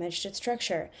seriously damaged its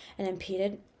structure and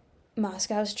impeded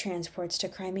Moscow's transports to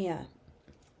Crimea.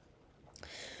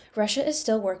 Russia is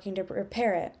still working to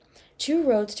repair it. 2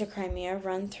 roads to Crimea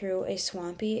run through a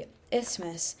swampy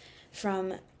isthmus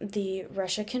from the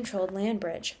Russia-controlled land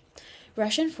bridge.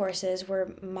 Russian forces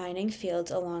were mining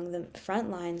fields along the front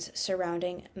lines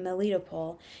surrounding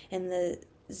Melitopol in the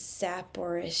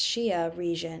Zaporizhia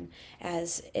region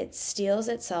as it steels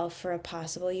itself for a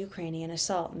possible Ukrainian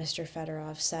assault, Mr.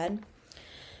 Fedorov said.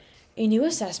 A new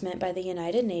assessment by the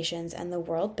United Nations and the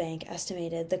World Bank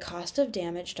estimated the cost of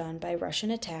damage done by Russian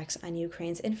attacks on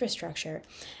Ukraine's infrastructure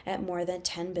at more than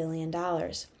 $10 billion.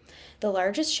 The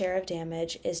largest share of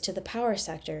damage is to the power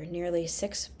sector, nearly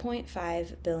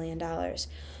 $6.5 billion,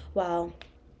 while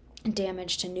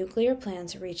damage to nuclear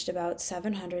plants reached about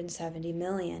 $770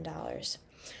 million.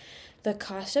 The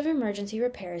cost of emergency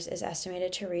repairs is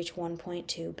estimated to reach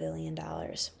 $1.2 billion.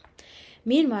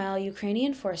 Meanwhile,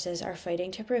 Ukrainian forces are fighting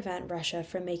to prevent Russia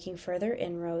from making further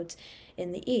inroads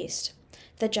in the east.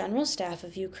 The General Staff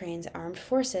of Ukraine's armed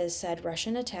forces said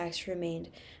Russian attacks remained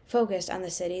focused on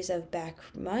the cities of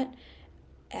Bakhmut,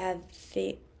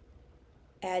 Avdiivka,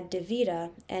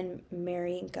 and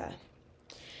Mariinka.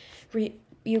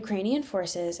 Ukrainian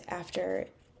forces, after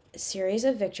a series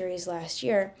of victories last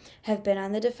year, have been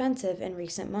on the defensive in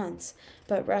recent months,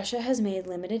 but Russia has made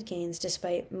limited gains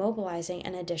despite mobilizing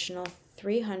an additional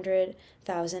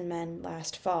 300,000 men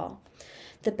last fall.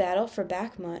 The battle for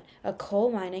Bakhmut, a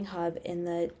coal mining hub in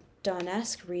the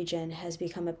Donetsk region, has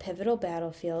become a pivotal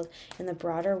battlefield in the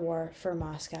broader war for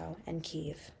Moscow and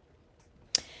Kyiv.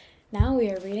 Now we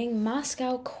are reading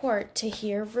Moscow Court to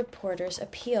hear reporter's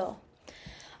appeal.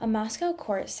 A Moscow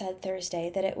court said Thursday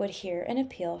that it would hear an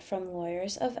appeal from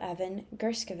lawyers of Evan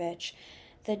Gershkovich,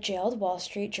 the jailed Wall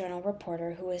Street Journal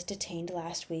reporter who was detained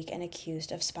last week and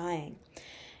accused of spying.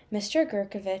 Mr.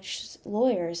 Gershkovich's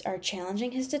lawyers are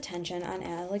challenging his detention on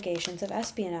allegations of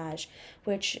espionage,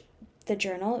 which the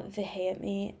Journal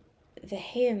vehemently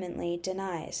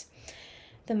denies.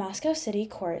 The Moscow City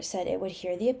Court said it would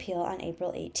hear the appeal on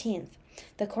April 18th.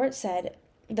 The court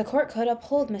could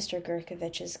uphold Mr.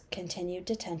 Gershkovich's continued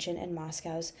detention in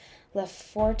Moscow's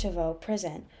Lefortovo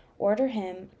prison, order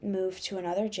him moved to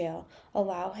another jail,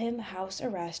 allow him house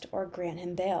arrest, or grant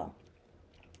him bail.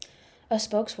 A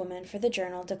spokeswoman for the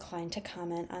Journal declined to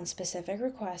comment on specific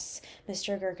requests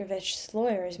Mr. Gershkovich's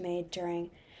lawyers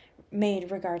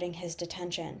made regarding his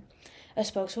detention. A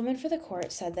spokeswoman for the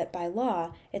court said that by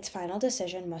law, its final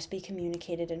decision must be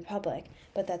communicated in public,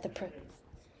 but that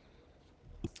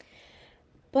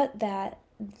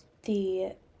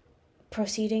the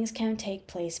proceedings can take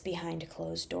place behind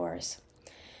closed doors.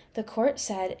 The court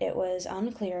said it was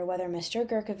unclear whether Mr.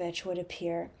 Gershkovich would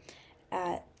appear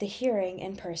at the hearing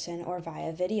in person or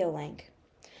via video link.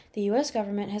 The U.S.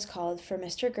 government has called for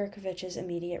Mr. Gershkovich's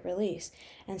immediate release,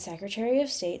 and Secretary of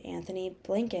State Antony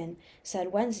Blinken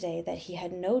said Wednesday that he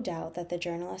had no doubt that the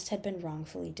journalist had been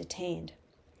wrongfully detained.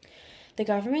 The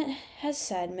government has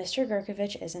said Mr.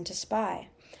 Gershkovich isn't a spy.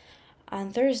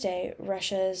 On Thursday,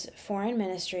 Russia's foreign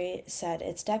ministry said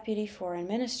its deputy foreign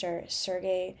minister,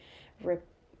 Sergei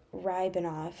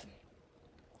Ryabinov,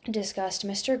 discussed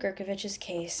Mr. Gershkovich's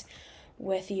case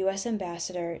with U.S.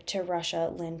 Ambassador to Russia,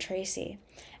 Lynn Tracy,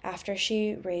 after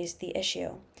she raised the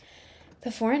issue.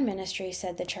 The foreign ministry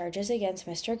said the charges against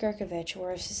Mr. Gershkovich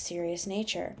were of a serious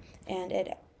nature, and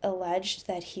it alleged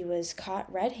that he was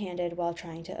caught red-handed while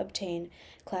trying to obtain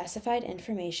classified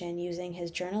information using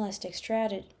his journalistic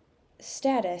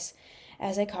status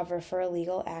as a cover for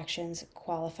illegal actions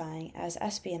qualifying as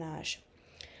espionage.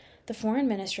 The foreign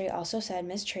ministry also said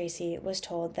Ms. Tracy was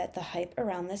told that the hype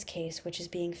around this case, which is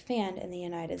being fanned in the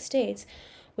United States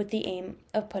with the aim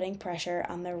of putting pressure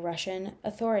on the Russian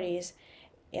authorities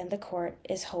and the court,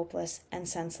 is hopeless and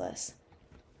senseless.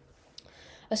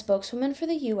 A spokeswoman for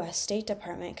the U.S. State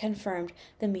Department confirmed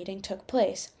the meeting took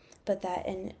place, but that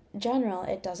in general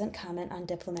it doesn't comment on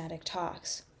diplomatic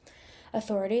talks.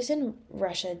 Authorities in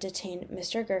Russia detained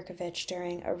Mr. Gershkovich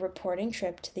during a reporting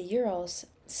trip to the Urals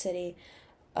city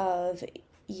of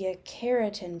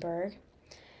Yekaterinburg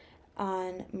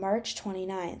on March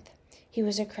 29th. He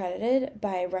was accredited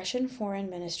by Russian Foreign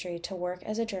Ministry to work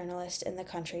as a journalist in the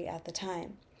country at the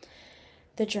time.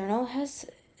 The Journal has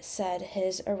said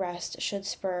his arrest should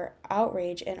spur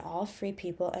outrage in all free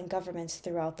people and governments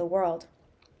throughout the world.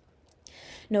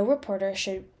 No reporter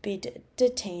should be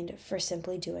detained for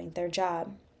simply doing their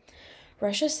job.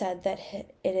 Russia said that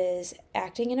it is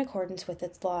acting in accordance with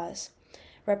its laws.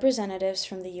 Representatives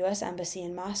from the U.S. Embassy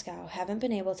in Moscow haven't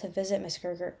been able to visit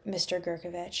Mr.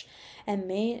 Gershkovich and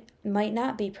might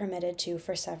not be permitted to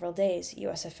for several days,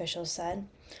 U.S. officials said.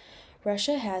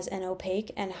 Russia has an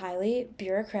opaque and highly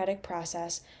bureaucratic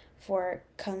process for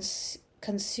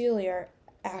consular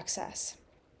access,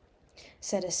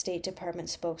 said a State Department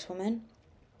spokeswoman.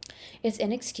 It's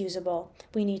inexcusable.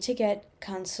 We need to get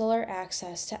consular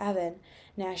access to Evan,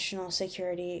 National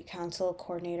Security Council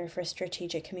Coordinator for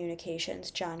Strategic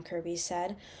Communications, John Kirby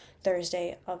said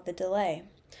Thursday of the delay.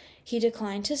 He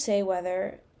declined to say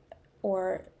whether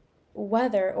or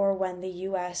when the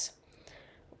U.S.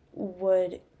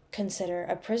 would consider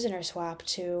a prisoner swap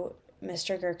to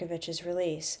Mr. Gerkovich's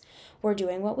release. We're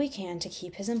doing what we can to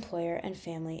keep his employer and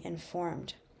family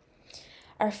informed.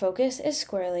 Our focus is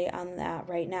squarely on that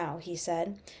right now, he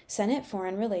said. Senate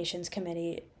Foreign Relations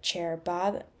Committee Chair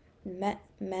Bob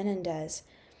Menendez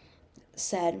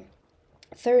said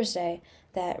Thursday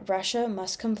that Russia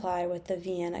must comply with the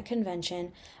Vienna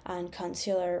Convention on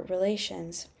Consular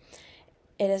Relations.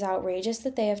 It is outrageous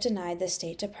that they have denied the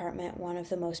State Department one of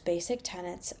the most basic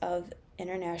tenets of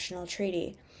international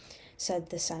treaty, said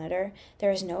the senator.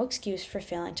 There is no excuse for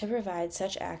failing to provide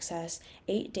such access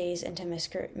 8 days into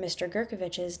Mr.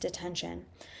 Gerkovich's detention.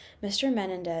 Mr.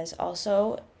 Menendez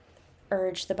also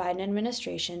urged the Biden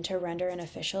administration to render an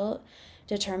official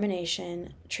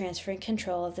determination transferring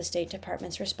control of the State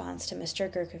Department's response to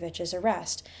Mr. Gerkovich's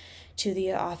arrest to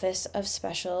the Office of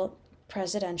Special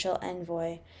Presidential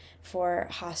Envoy for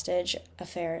Hostage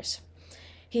Affairs.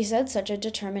 He said such a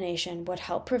determination would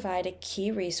help provide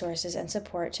key resources and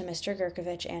support to Mr.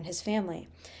 Gerkovich and his family.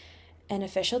 An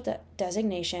official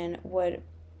designation would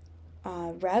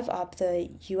rev up the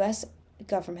U.S.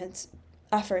 government's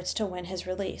efforts to win his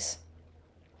release.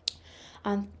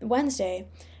 On Wednesday,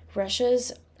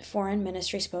 Russia's Foreign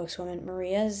Ministry spokeswoman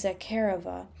Maria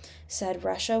Zakharova said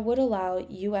Russia would allow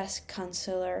U.S.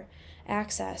 consular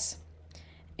access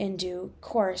in due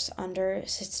course under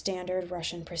standard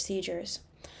Russian procedures.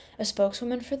 A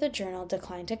spokeswoman for the journal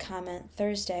declined to comment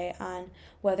Thursday on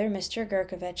whether Mr.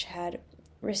 Gerkovich had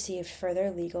received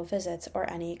further legal visits or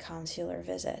any consular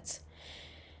visits.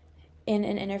 In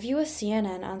an interview with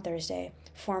CNN on Thursday,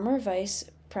 former Vice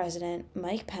President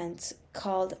Mike Pence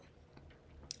called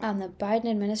on the Biden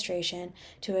administration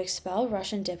to expel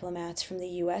Russian diplomats from the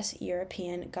U.S.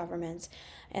 European governments,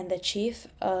 and the chief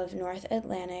of North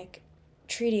Atlantic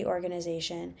Treaty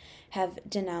Organization have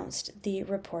denounced the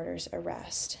reporter's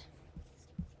arrest.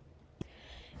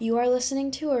 You are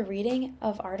listening to a reading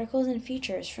of articles and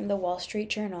features from the Wall Street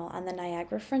Journal on the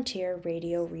Niagara Frontier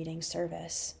Radio Reading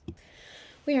Service.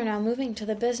 We are now moving to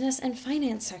the business and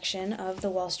finance section of the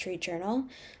Wall Street Journal,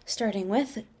 starting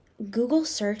with Google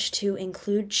search to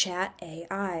include chat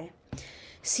AI.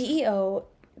 CEO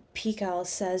Pichal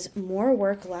says more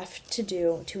work left to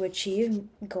do to achieve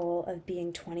goal of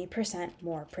being 20%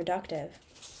 more productive.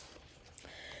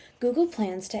 Google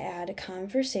plans to add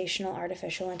conversational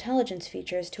artificial intelligence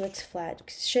features to its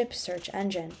flagship search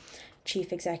engine,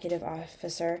 Chief Executive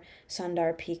Officer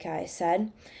Sundar Pichai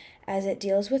said, as it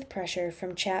deals with pressure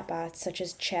from chatbots such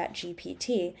as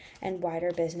ChatGPT and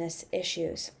wider business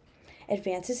issues.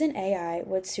 Advances in AI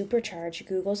would supercharge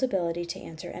Google's ability to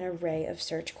answer an array of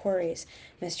search queries,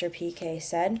 Mr. Pichai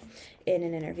said in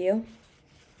an interview.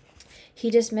 He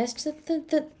dismissed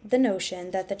the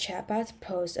notion that the chatbots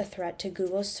posed a threat to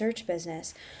Google's search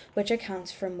business, which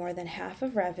accounts for more than half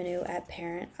of revenue at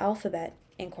parent Alphabet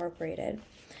Incorporated.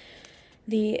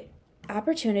 The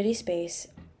opportunity space,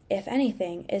 if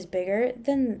anything, is bigger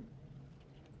than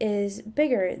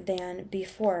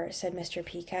before, said Mr.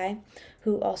 Pichai,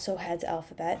 who also heads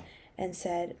Alphabet, and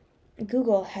said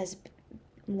Google has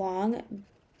long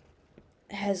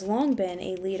been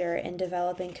a leader in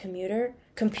developing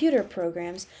computer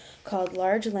programs called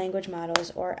large language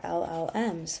models, or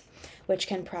LLMs, which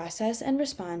can process and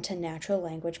respond to natural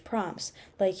language prompts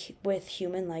like with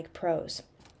human-like prose.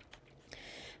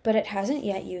 But it hasn't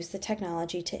yet used the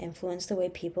technology to influence the way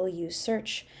people use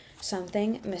search,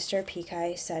 something Mr.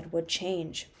 Pichai said would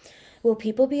change. Will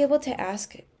people be able to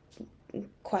ask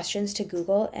questions to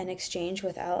Google and exchange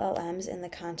with LLMs in the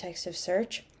context of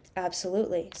search?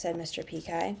 Absolutely, said Mr.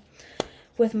 Pichai.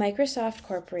 With Microsoft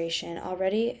Corporation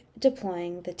already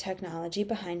deploying the technology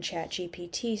behind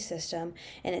ChatGPT system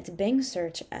in its Bing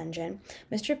search engine,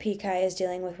 Mr. Pichai is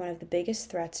dealing with one of the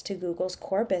biggest threats to Google's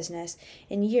core business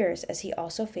in years, as he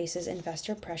also faces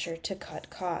investor pressure to cut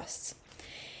costs.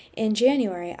 In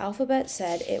January, Alphabet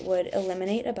said it would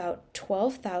eliminate about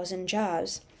 12,000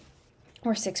 jobs,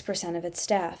 or 6% of its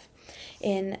staff,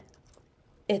 in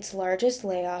its largest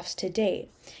layoffs to date.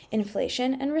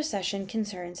 Inflation and recession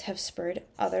concerns have spurred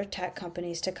other tech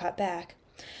companies to cut back.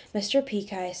 Mr.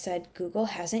 Pichai said Google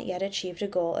hasn't yet achieved a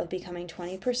goal of becoming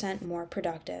 20% more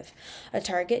productive, a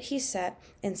target he set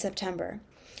in September.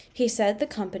 He said the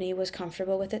company was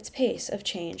comfortable with its pace of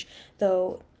change,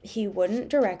 though he wouldn't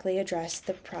directly address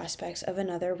the prospects of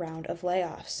another round of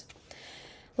layoffs.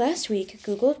 Last week,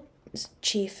 Google's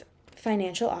chief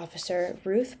Financial Officer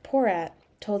Ruth Porat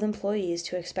told employees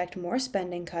to expect more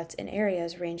spending cuts in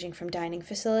areas ranging from dining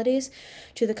facilities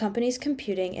to the company's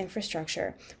computing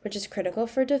infrastructure, which is critical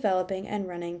for developing and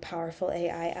running powerful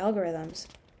AI algorithms.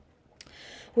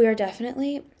 We are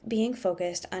definitely being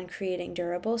focused on creating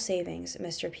durable savings,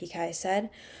 Mr. Pichai said,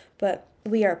 but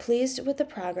we are pleased with the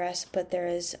progress, but there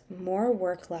is more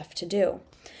work left to do.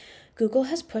 Google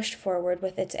has pushed forward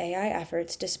with its AI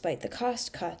efforts despite the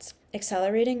cost cuts,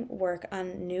 accelerating work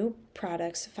on new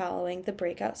products following the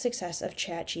breakout success of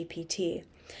ChatGPT.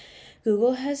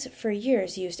 Google has for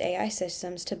years used AI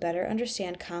systems to better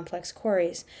understand complex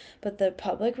queries, but the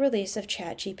public release of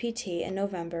ChatGPT in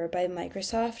November by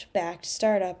Microsoft-backed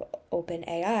startup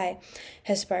OpenAI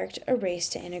has sparked a race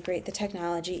to integrate the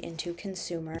technology into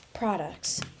consumer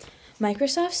products.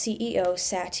 Microsoft CEO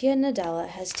Satya Nadella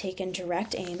has taken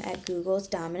direct aim at Google's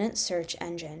dominant search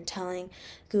engine, telling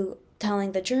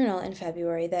the Journal in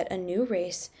February that a new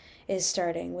race is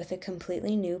starting with a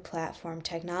completely new platform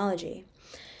technology.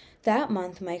 That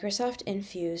month, Microsoft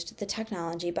infused the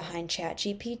technology behind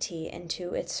ChatGPT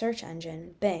into its search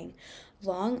engine, Bing,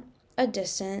 long a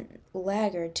distant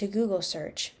laggard to Google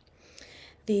search.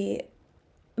 The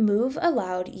move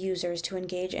allowed users to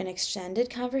engage in extended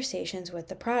conversations with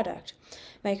the product.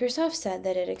 Microsoft said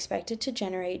that it expected to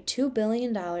generate $2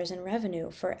 billion in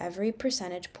revenue for every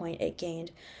percentage point it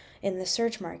gained in the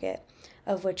search market,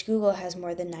 of which Google has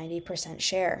more than 90%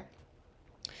 share.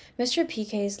 Mr.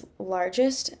 Pichai's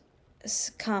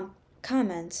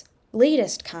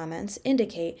latest comments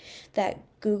indicate that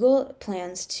Google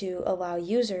plans to allow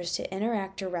users to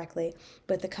interact directly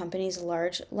with the company's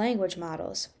large language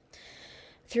models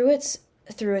through its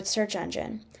search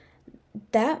engine.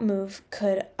 That move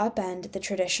could upend the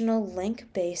traditional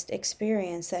link-based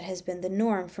experience that has been the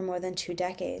norm for more than 2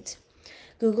 decades.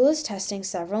 Google is testing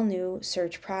several new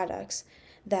search products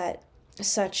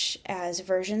such as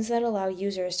versions that allow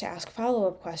users to ask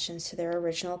follow-up questions to their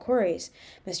original queries,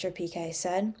 Mr. Pichai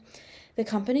said. The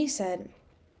company said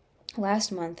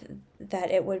last month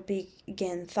that it would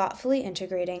begin thoughtfully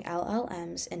integrating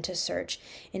LLMs into search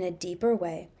in a deeper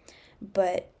way,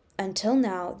 but until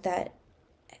now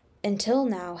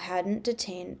hadn't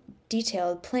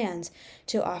detailed plans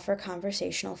to offer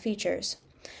conversational features.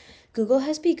 Google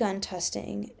has begun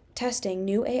testing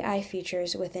new AI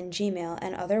features within Gmail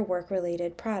and other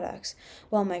work-related products,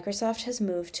 while Microsoft has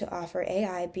moved to offer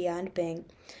AI beyond Bing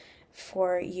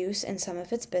for use in some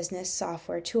of its business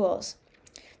software tools.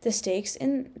 The stakes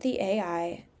in the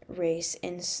AI race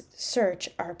in search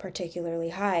are particularly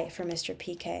high for Mr.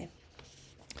 Pichai.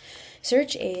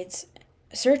 Search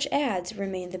ads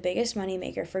remain the biggest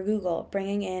moneymaker for Google,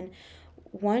 bringing in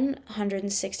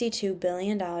 $162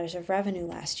 billion of revenue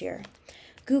last year.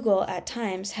 Google, at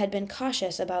times, had been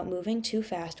cautious about moving too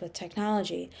fast with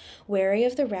technology, wary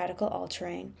of the radical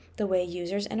altering the way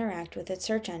users interact with its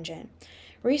search engine.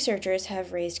 Researchers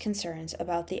have raised concerns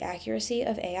about the accuracy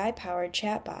of AI-powered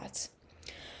chatbots.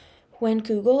 When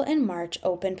Google in March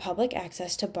opened public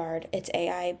access to Bard, its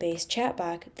AI-based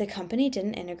chatbot, the company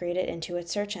didn't integrate it into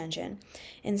its search engine,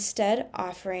 instead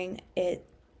offering it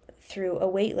through a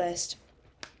waitlist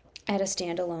at a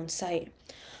standalone site.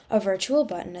 A virtual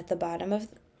button at the bottom of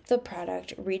the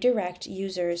product redirects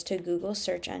users to Google's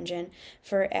search engine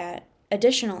for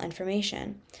additional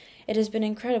information. It has been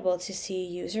incredible to see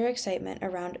user excitement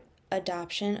around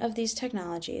adoption of these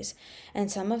technologies,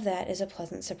 and some of that is a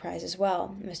pleasant surprise as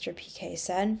well, Mr. Pichai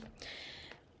said.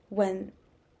 When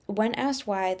asked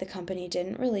why the company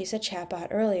didn't release a chatbot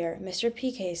earlier, Mr.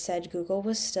 Pichai said Google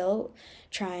was still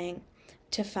trying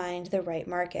to find the right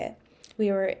market.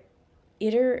 We were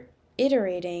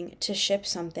iterating to ship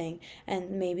something,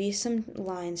 and maybe some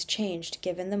lines changed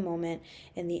given the moment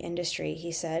in the industry,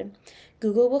 he said.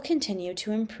 Google will continue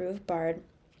to improve Bard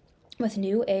with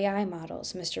new AI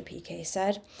models, Mr. Pichai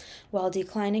said, while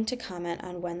declining to comment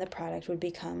on when the product would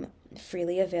become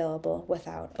freely available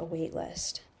without a wait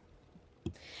list.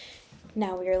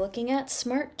 Now we are looking at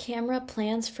smart camera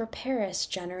plans for Paris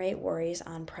generate worries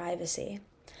on privacy.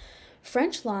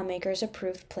 French lawmakers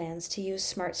approved plans to use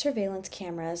smart surveillance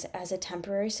cameras as a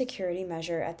temporary security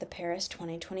measure at the Paris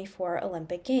 2024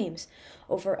 Olympic Games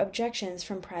over objections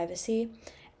from privacy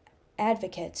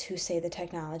advocates who say the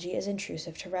technology is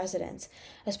intrusive to residents,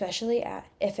 especially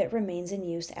if it remains in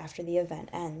use after the event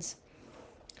ends.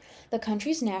 The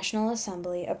country's National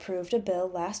Assembly approved a bill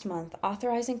last month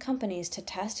authorizing companies to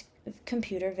test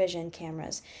computer vision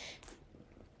cameras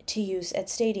to use at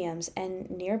stadiums and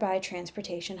nearby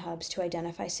transportation hubs to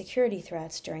identify security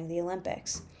threats during the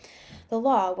Olympics. The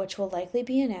law, which will likely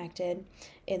be enacted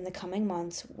in the coming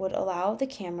months, would allow the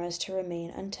cameras to remain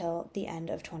until the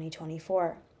end of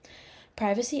 2024.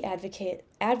 Privacy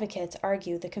advocates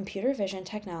argue the computer vision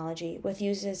technology, which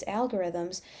uses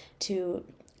algorithms to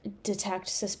detect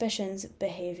suspicious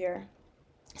behavior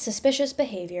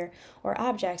or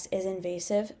objects, is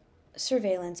invasive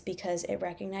surveillance because it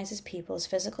recognizes people's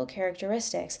physical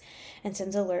characteristics and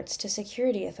sends alerts to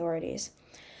security authorities.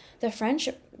 The French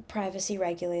privacy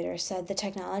regulator said the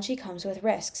technology comes with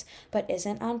risks, but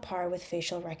isn't on par with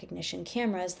facial recognition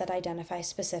cameras that identify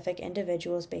specific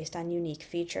individuals based on unique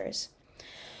features.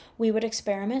 We would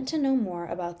experiment to know more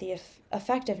about the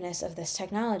effectiveness of this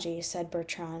technology, said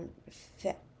Bertrand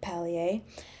Pellier,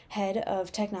 head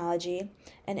of technology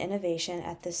and innovation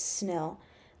at the SNIL,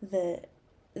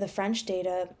 the French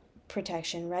data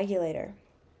protection regulator.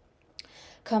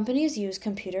 Companies use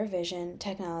computer vision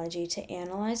technology to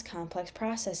analyze complex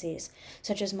processes,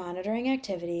 such as monitoring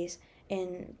activities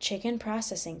in chicken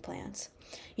processing plants.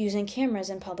 Using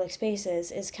cameras in public spaces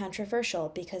is controversial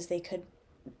because they could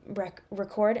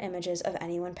record images of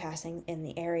anyone passing in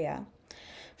the area.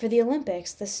 For the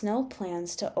Olympics, the SNIL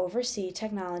plans to oversee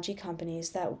technology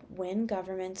companies that win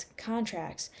government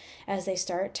contracts as they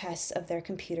start tests of their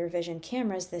computer vision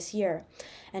cameras this year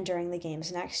and during the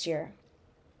Games next year.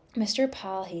 Mr.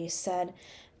 Palhi said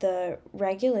the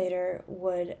regulator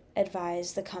would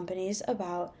advise the companies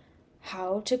about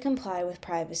how to comply with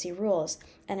privacy rules,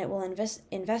 and it will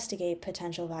investigate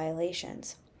potential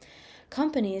violations.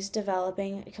 Companies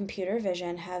developing computer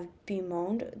vision have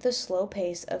bemoaned the slow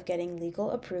pace of getting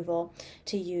legal approval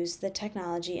to use the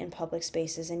technology in public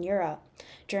spaces in Europe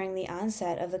during the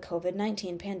onset of the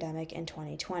COVID-19 pandemic in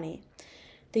 2020.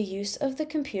 The use of the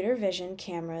computer vision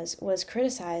cameras was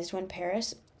criticized when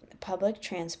Paris public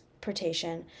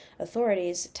transportation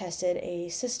authorities tested a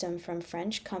system from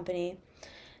French company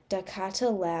Data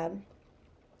Lab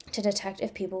to detect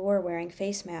if people were wearing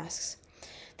face masks.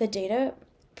 The data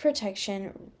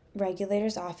protection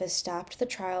regulator's office stopped the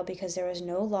trial because there was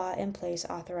no law in place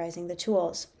authorizing the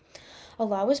tools. A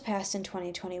law was passed in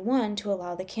 2021 to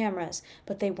allow the cameras,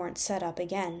 but they weren't set up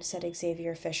again, said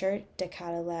Xavier Fisher,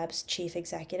 Data Lab's chief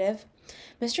executive.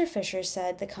 Mr. Fisher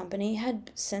said the company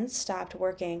had since stopped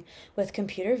working with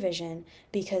computer vision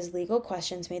because legal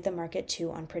questions made the market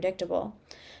too unpredictable.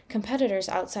 Competitors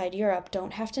outside Europe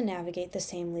don't have to navigate the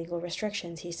same legal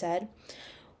restrictions, he said.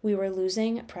 We were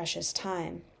losing precious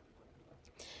time.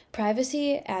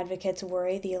 Privacy advocates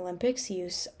worry the Olympics'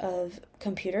 use of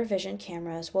computer vision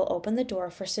cameras will open the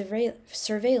door for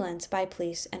surveillance by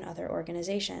police and other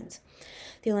organizations.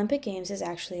 The Olympic Games is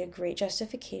actually a great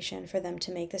justification for them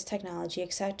to make this technology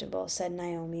acceptable, said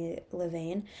Naomi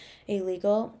Levain, a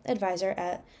legal advisor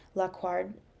at La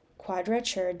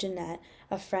Quadrature du Net,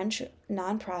 a French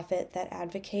nonprofit that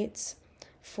advocates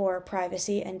for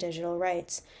privacy and digital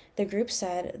rights. The group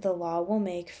said the law will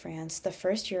make France the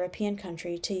first European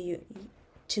country to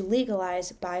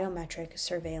legalize biometric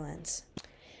surveillance.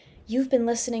 You've been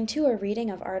listening to a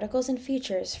reading of articles and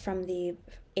features from the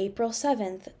April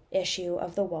 7th issue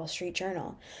of the Wall Street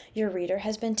Journal. Your reader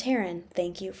has been Taryn.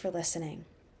 Thank you for listening.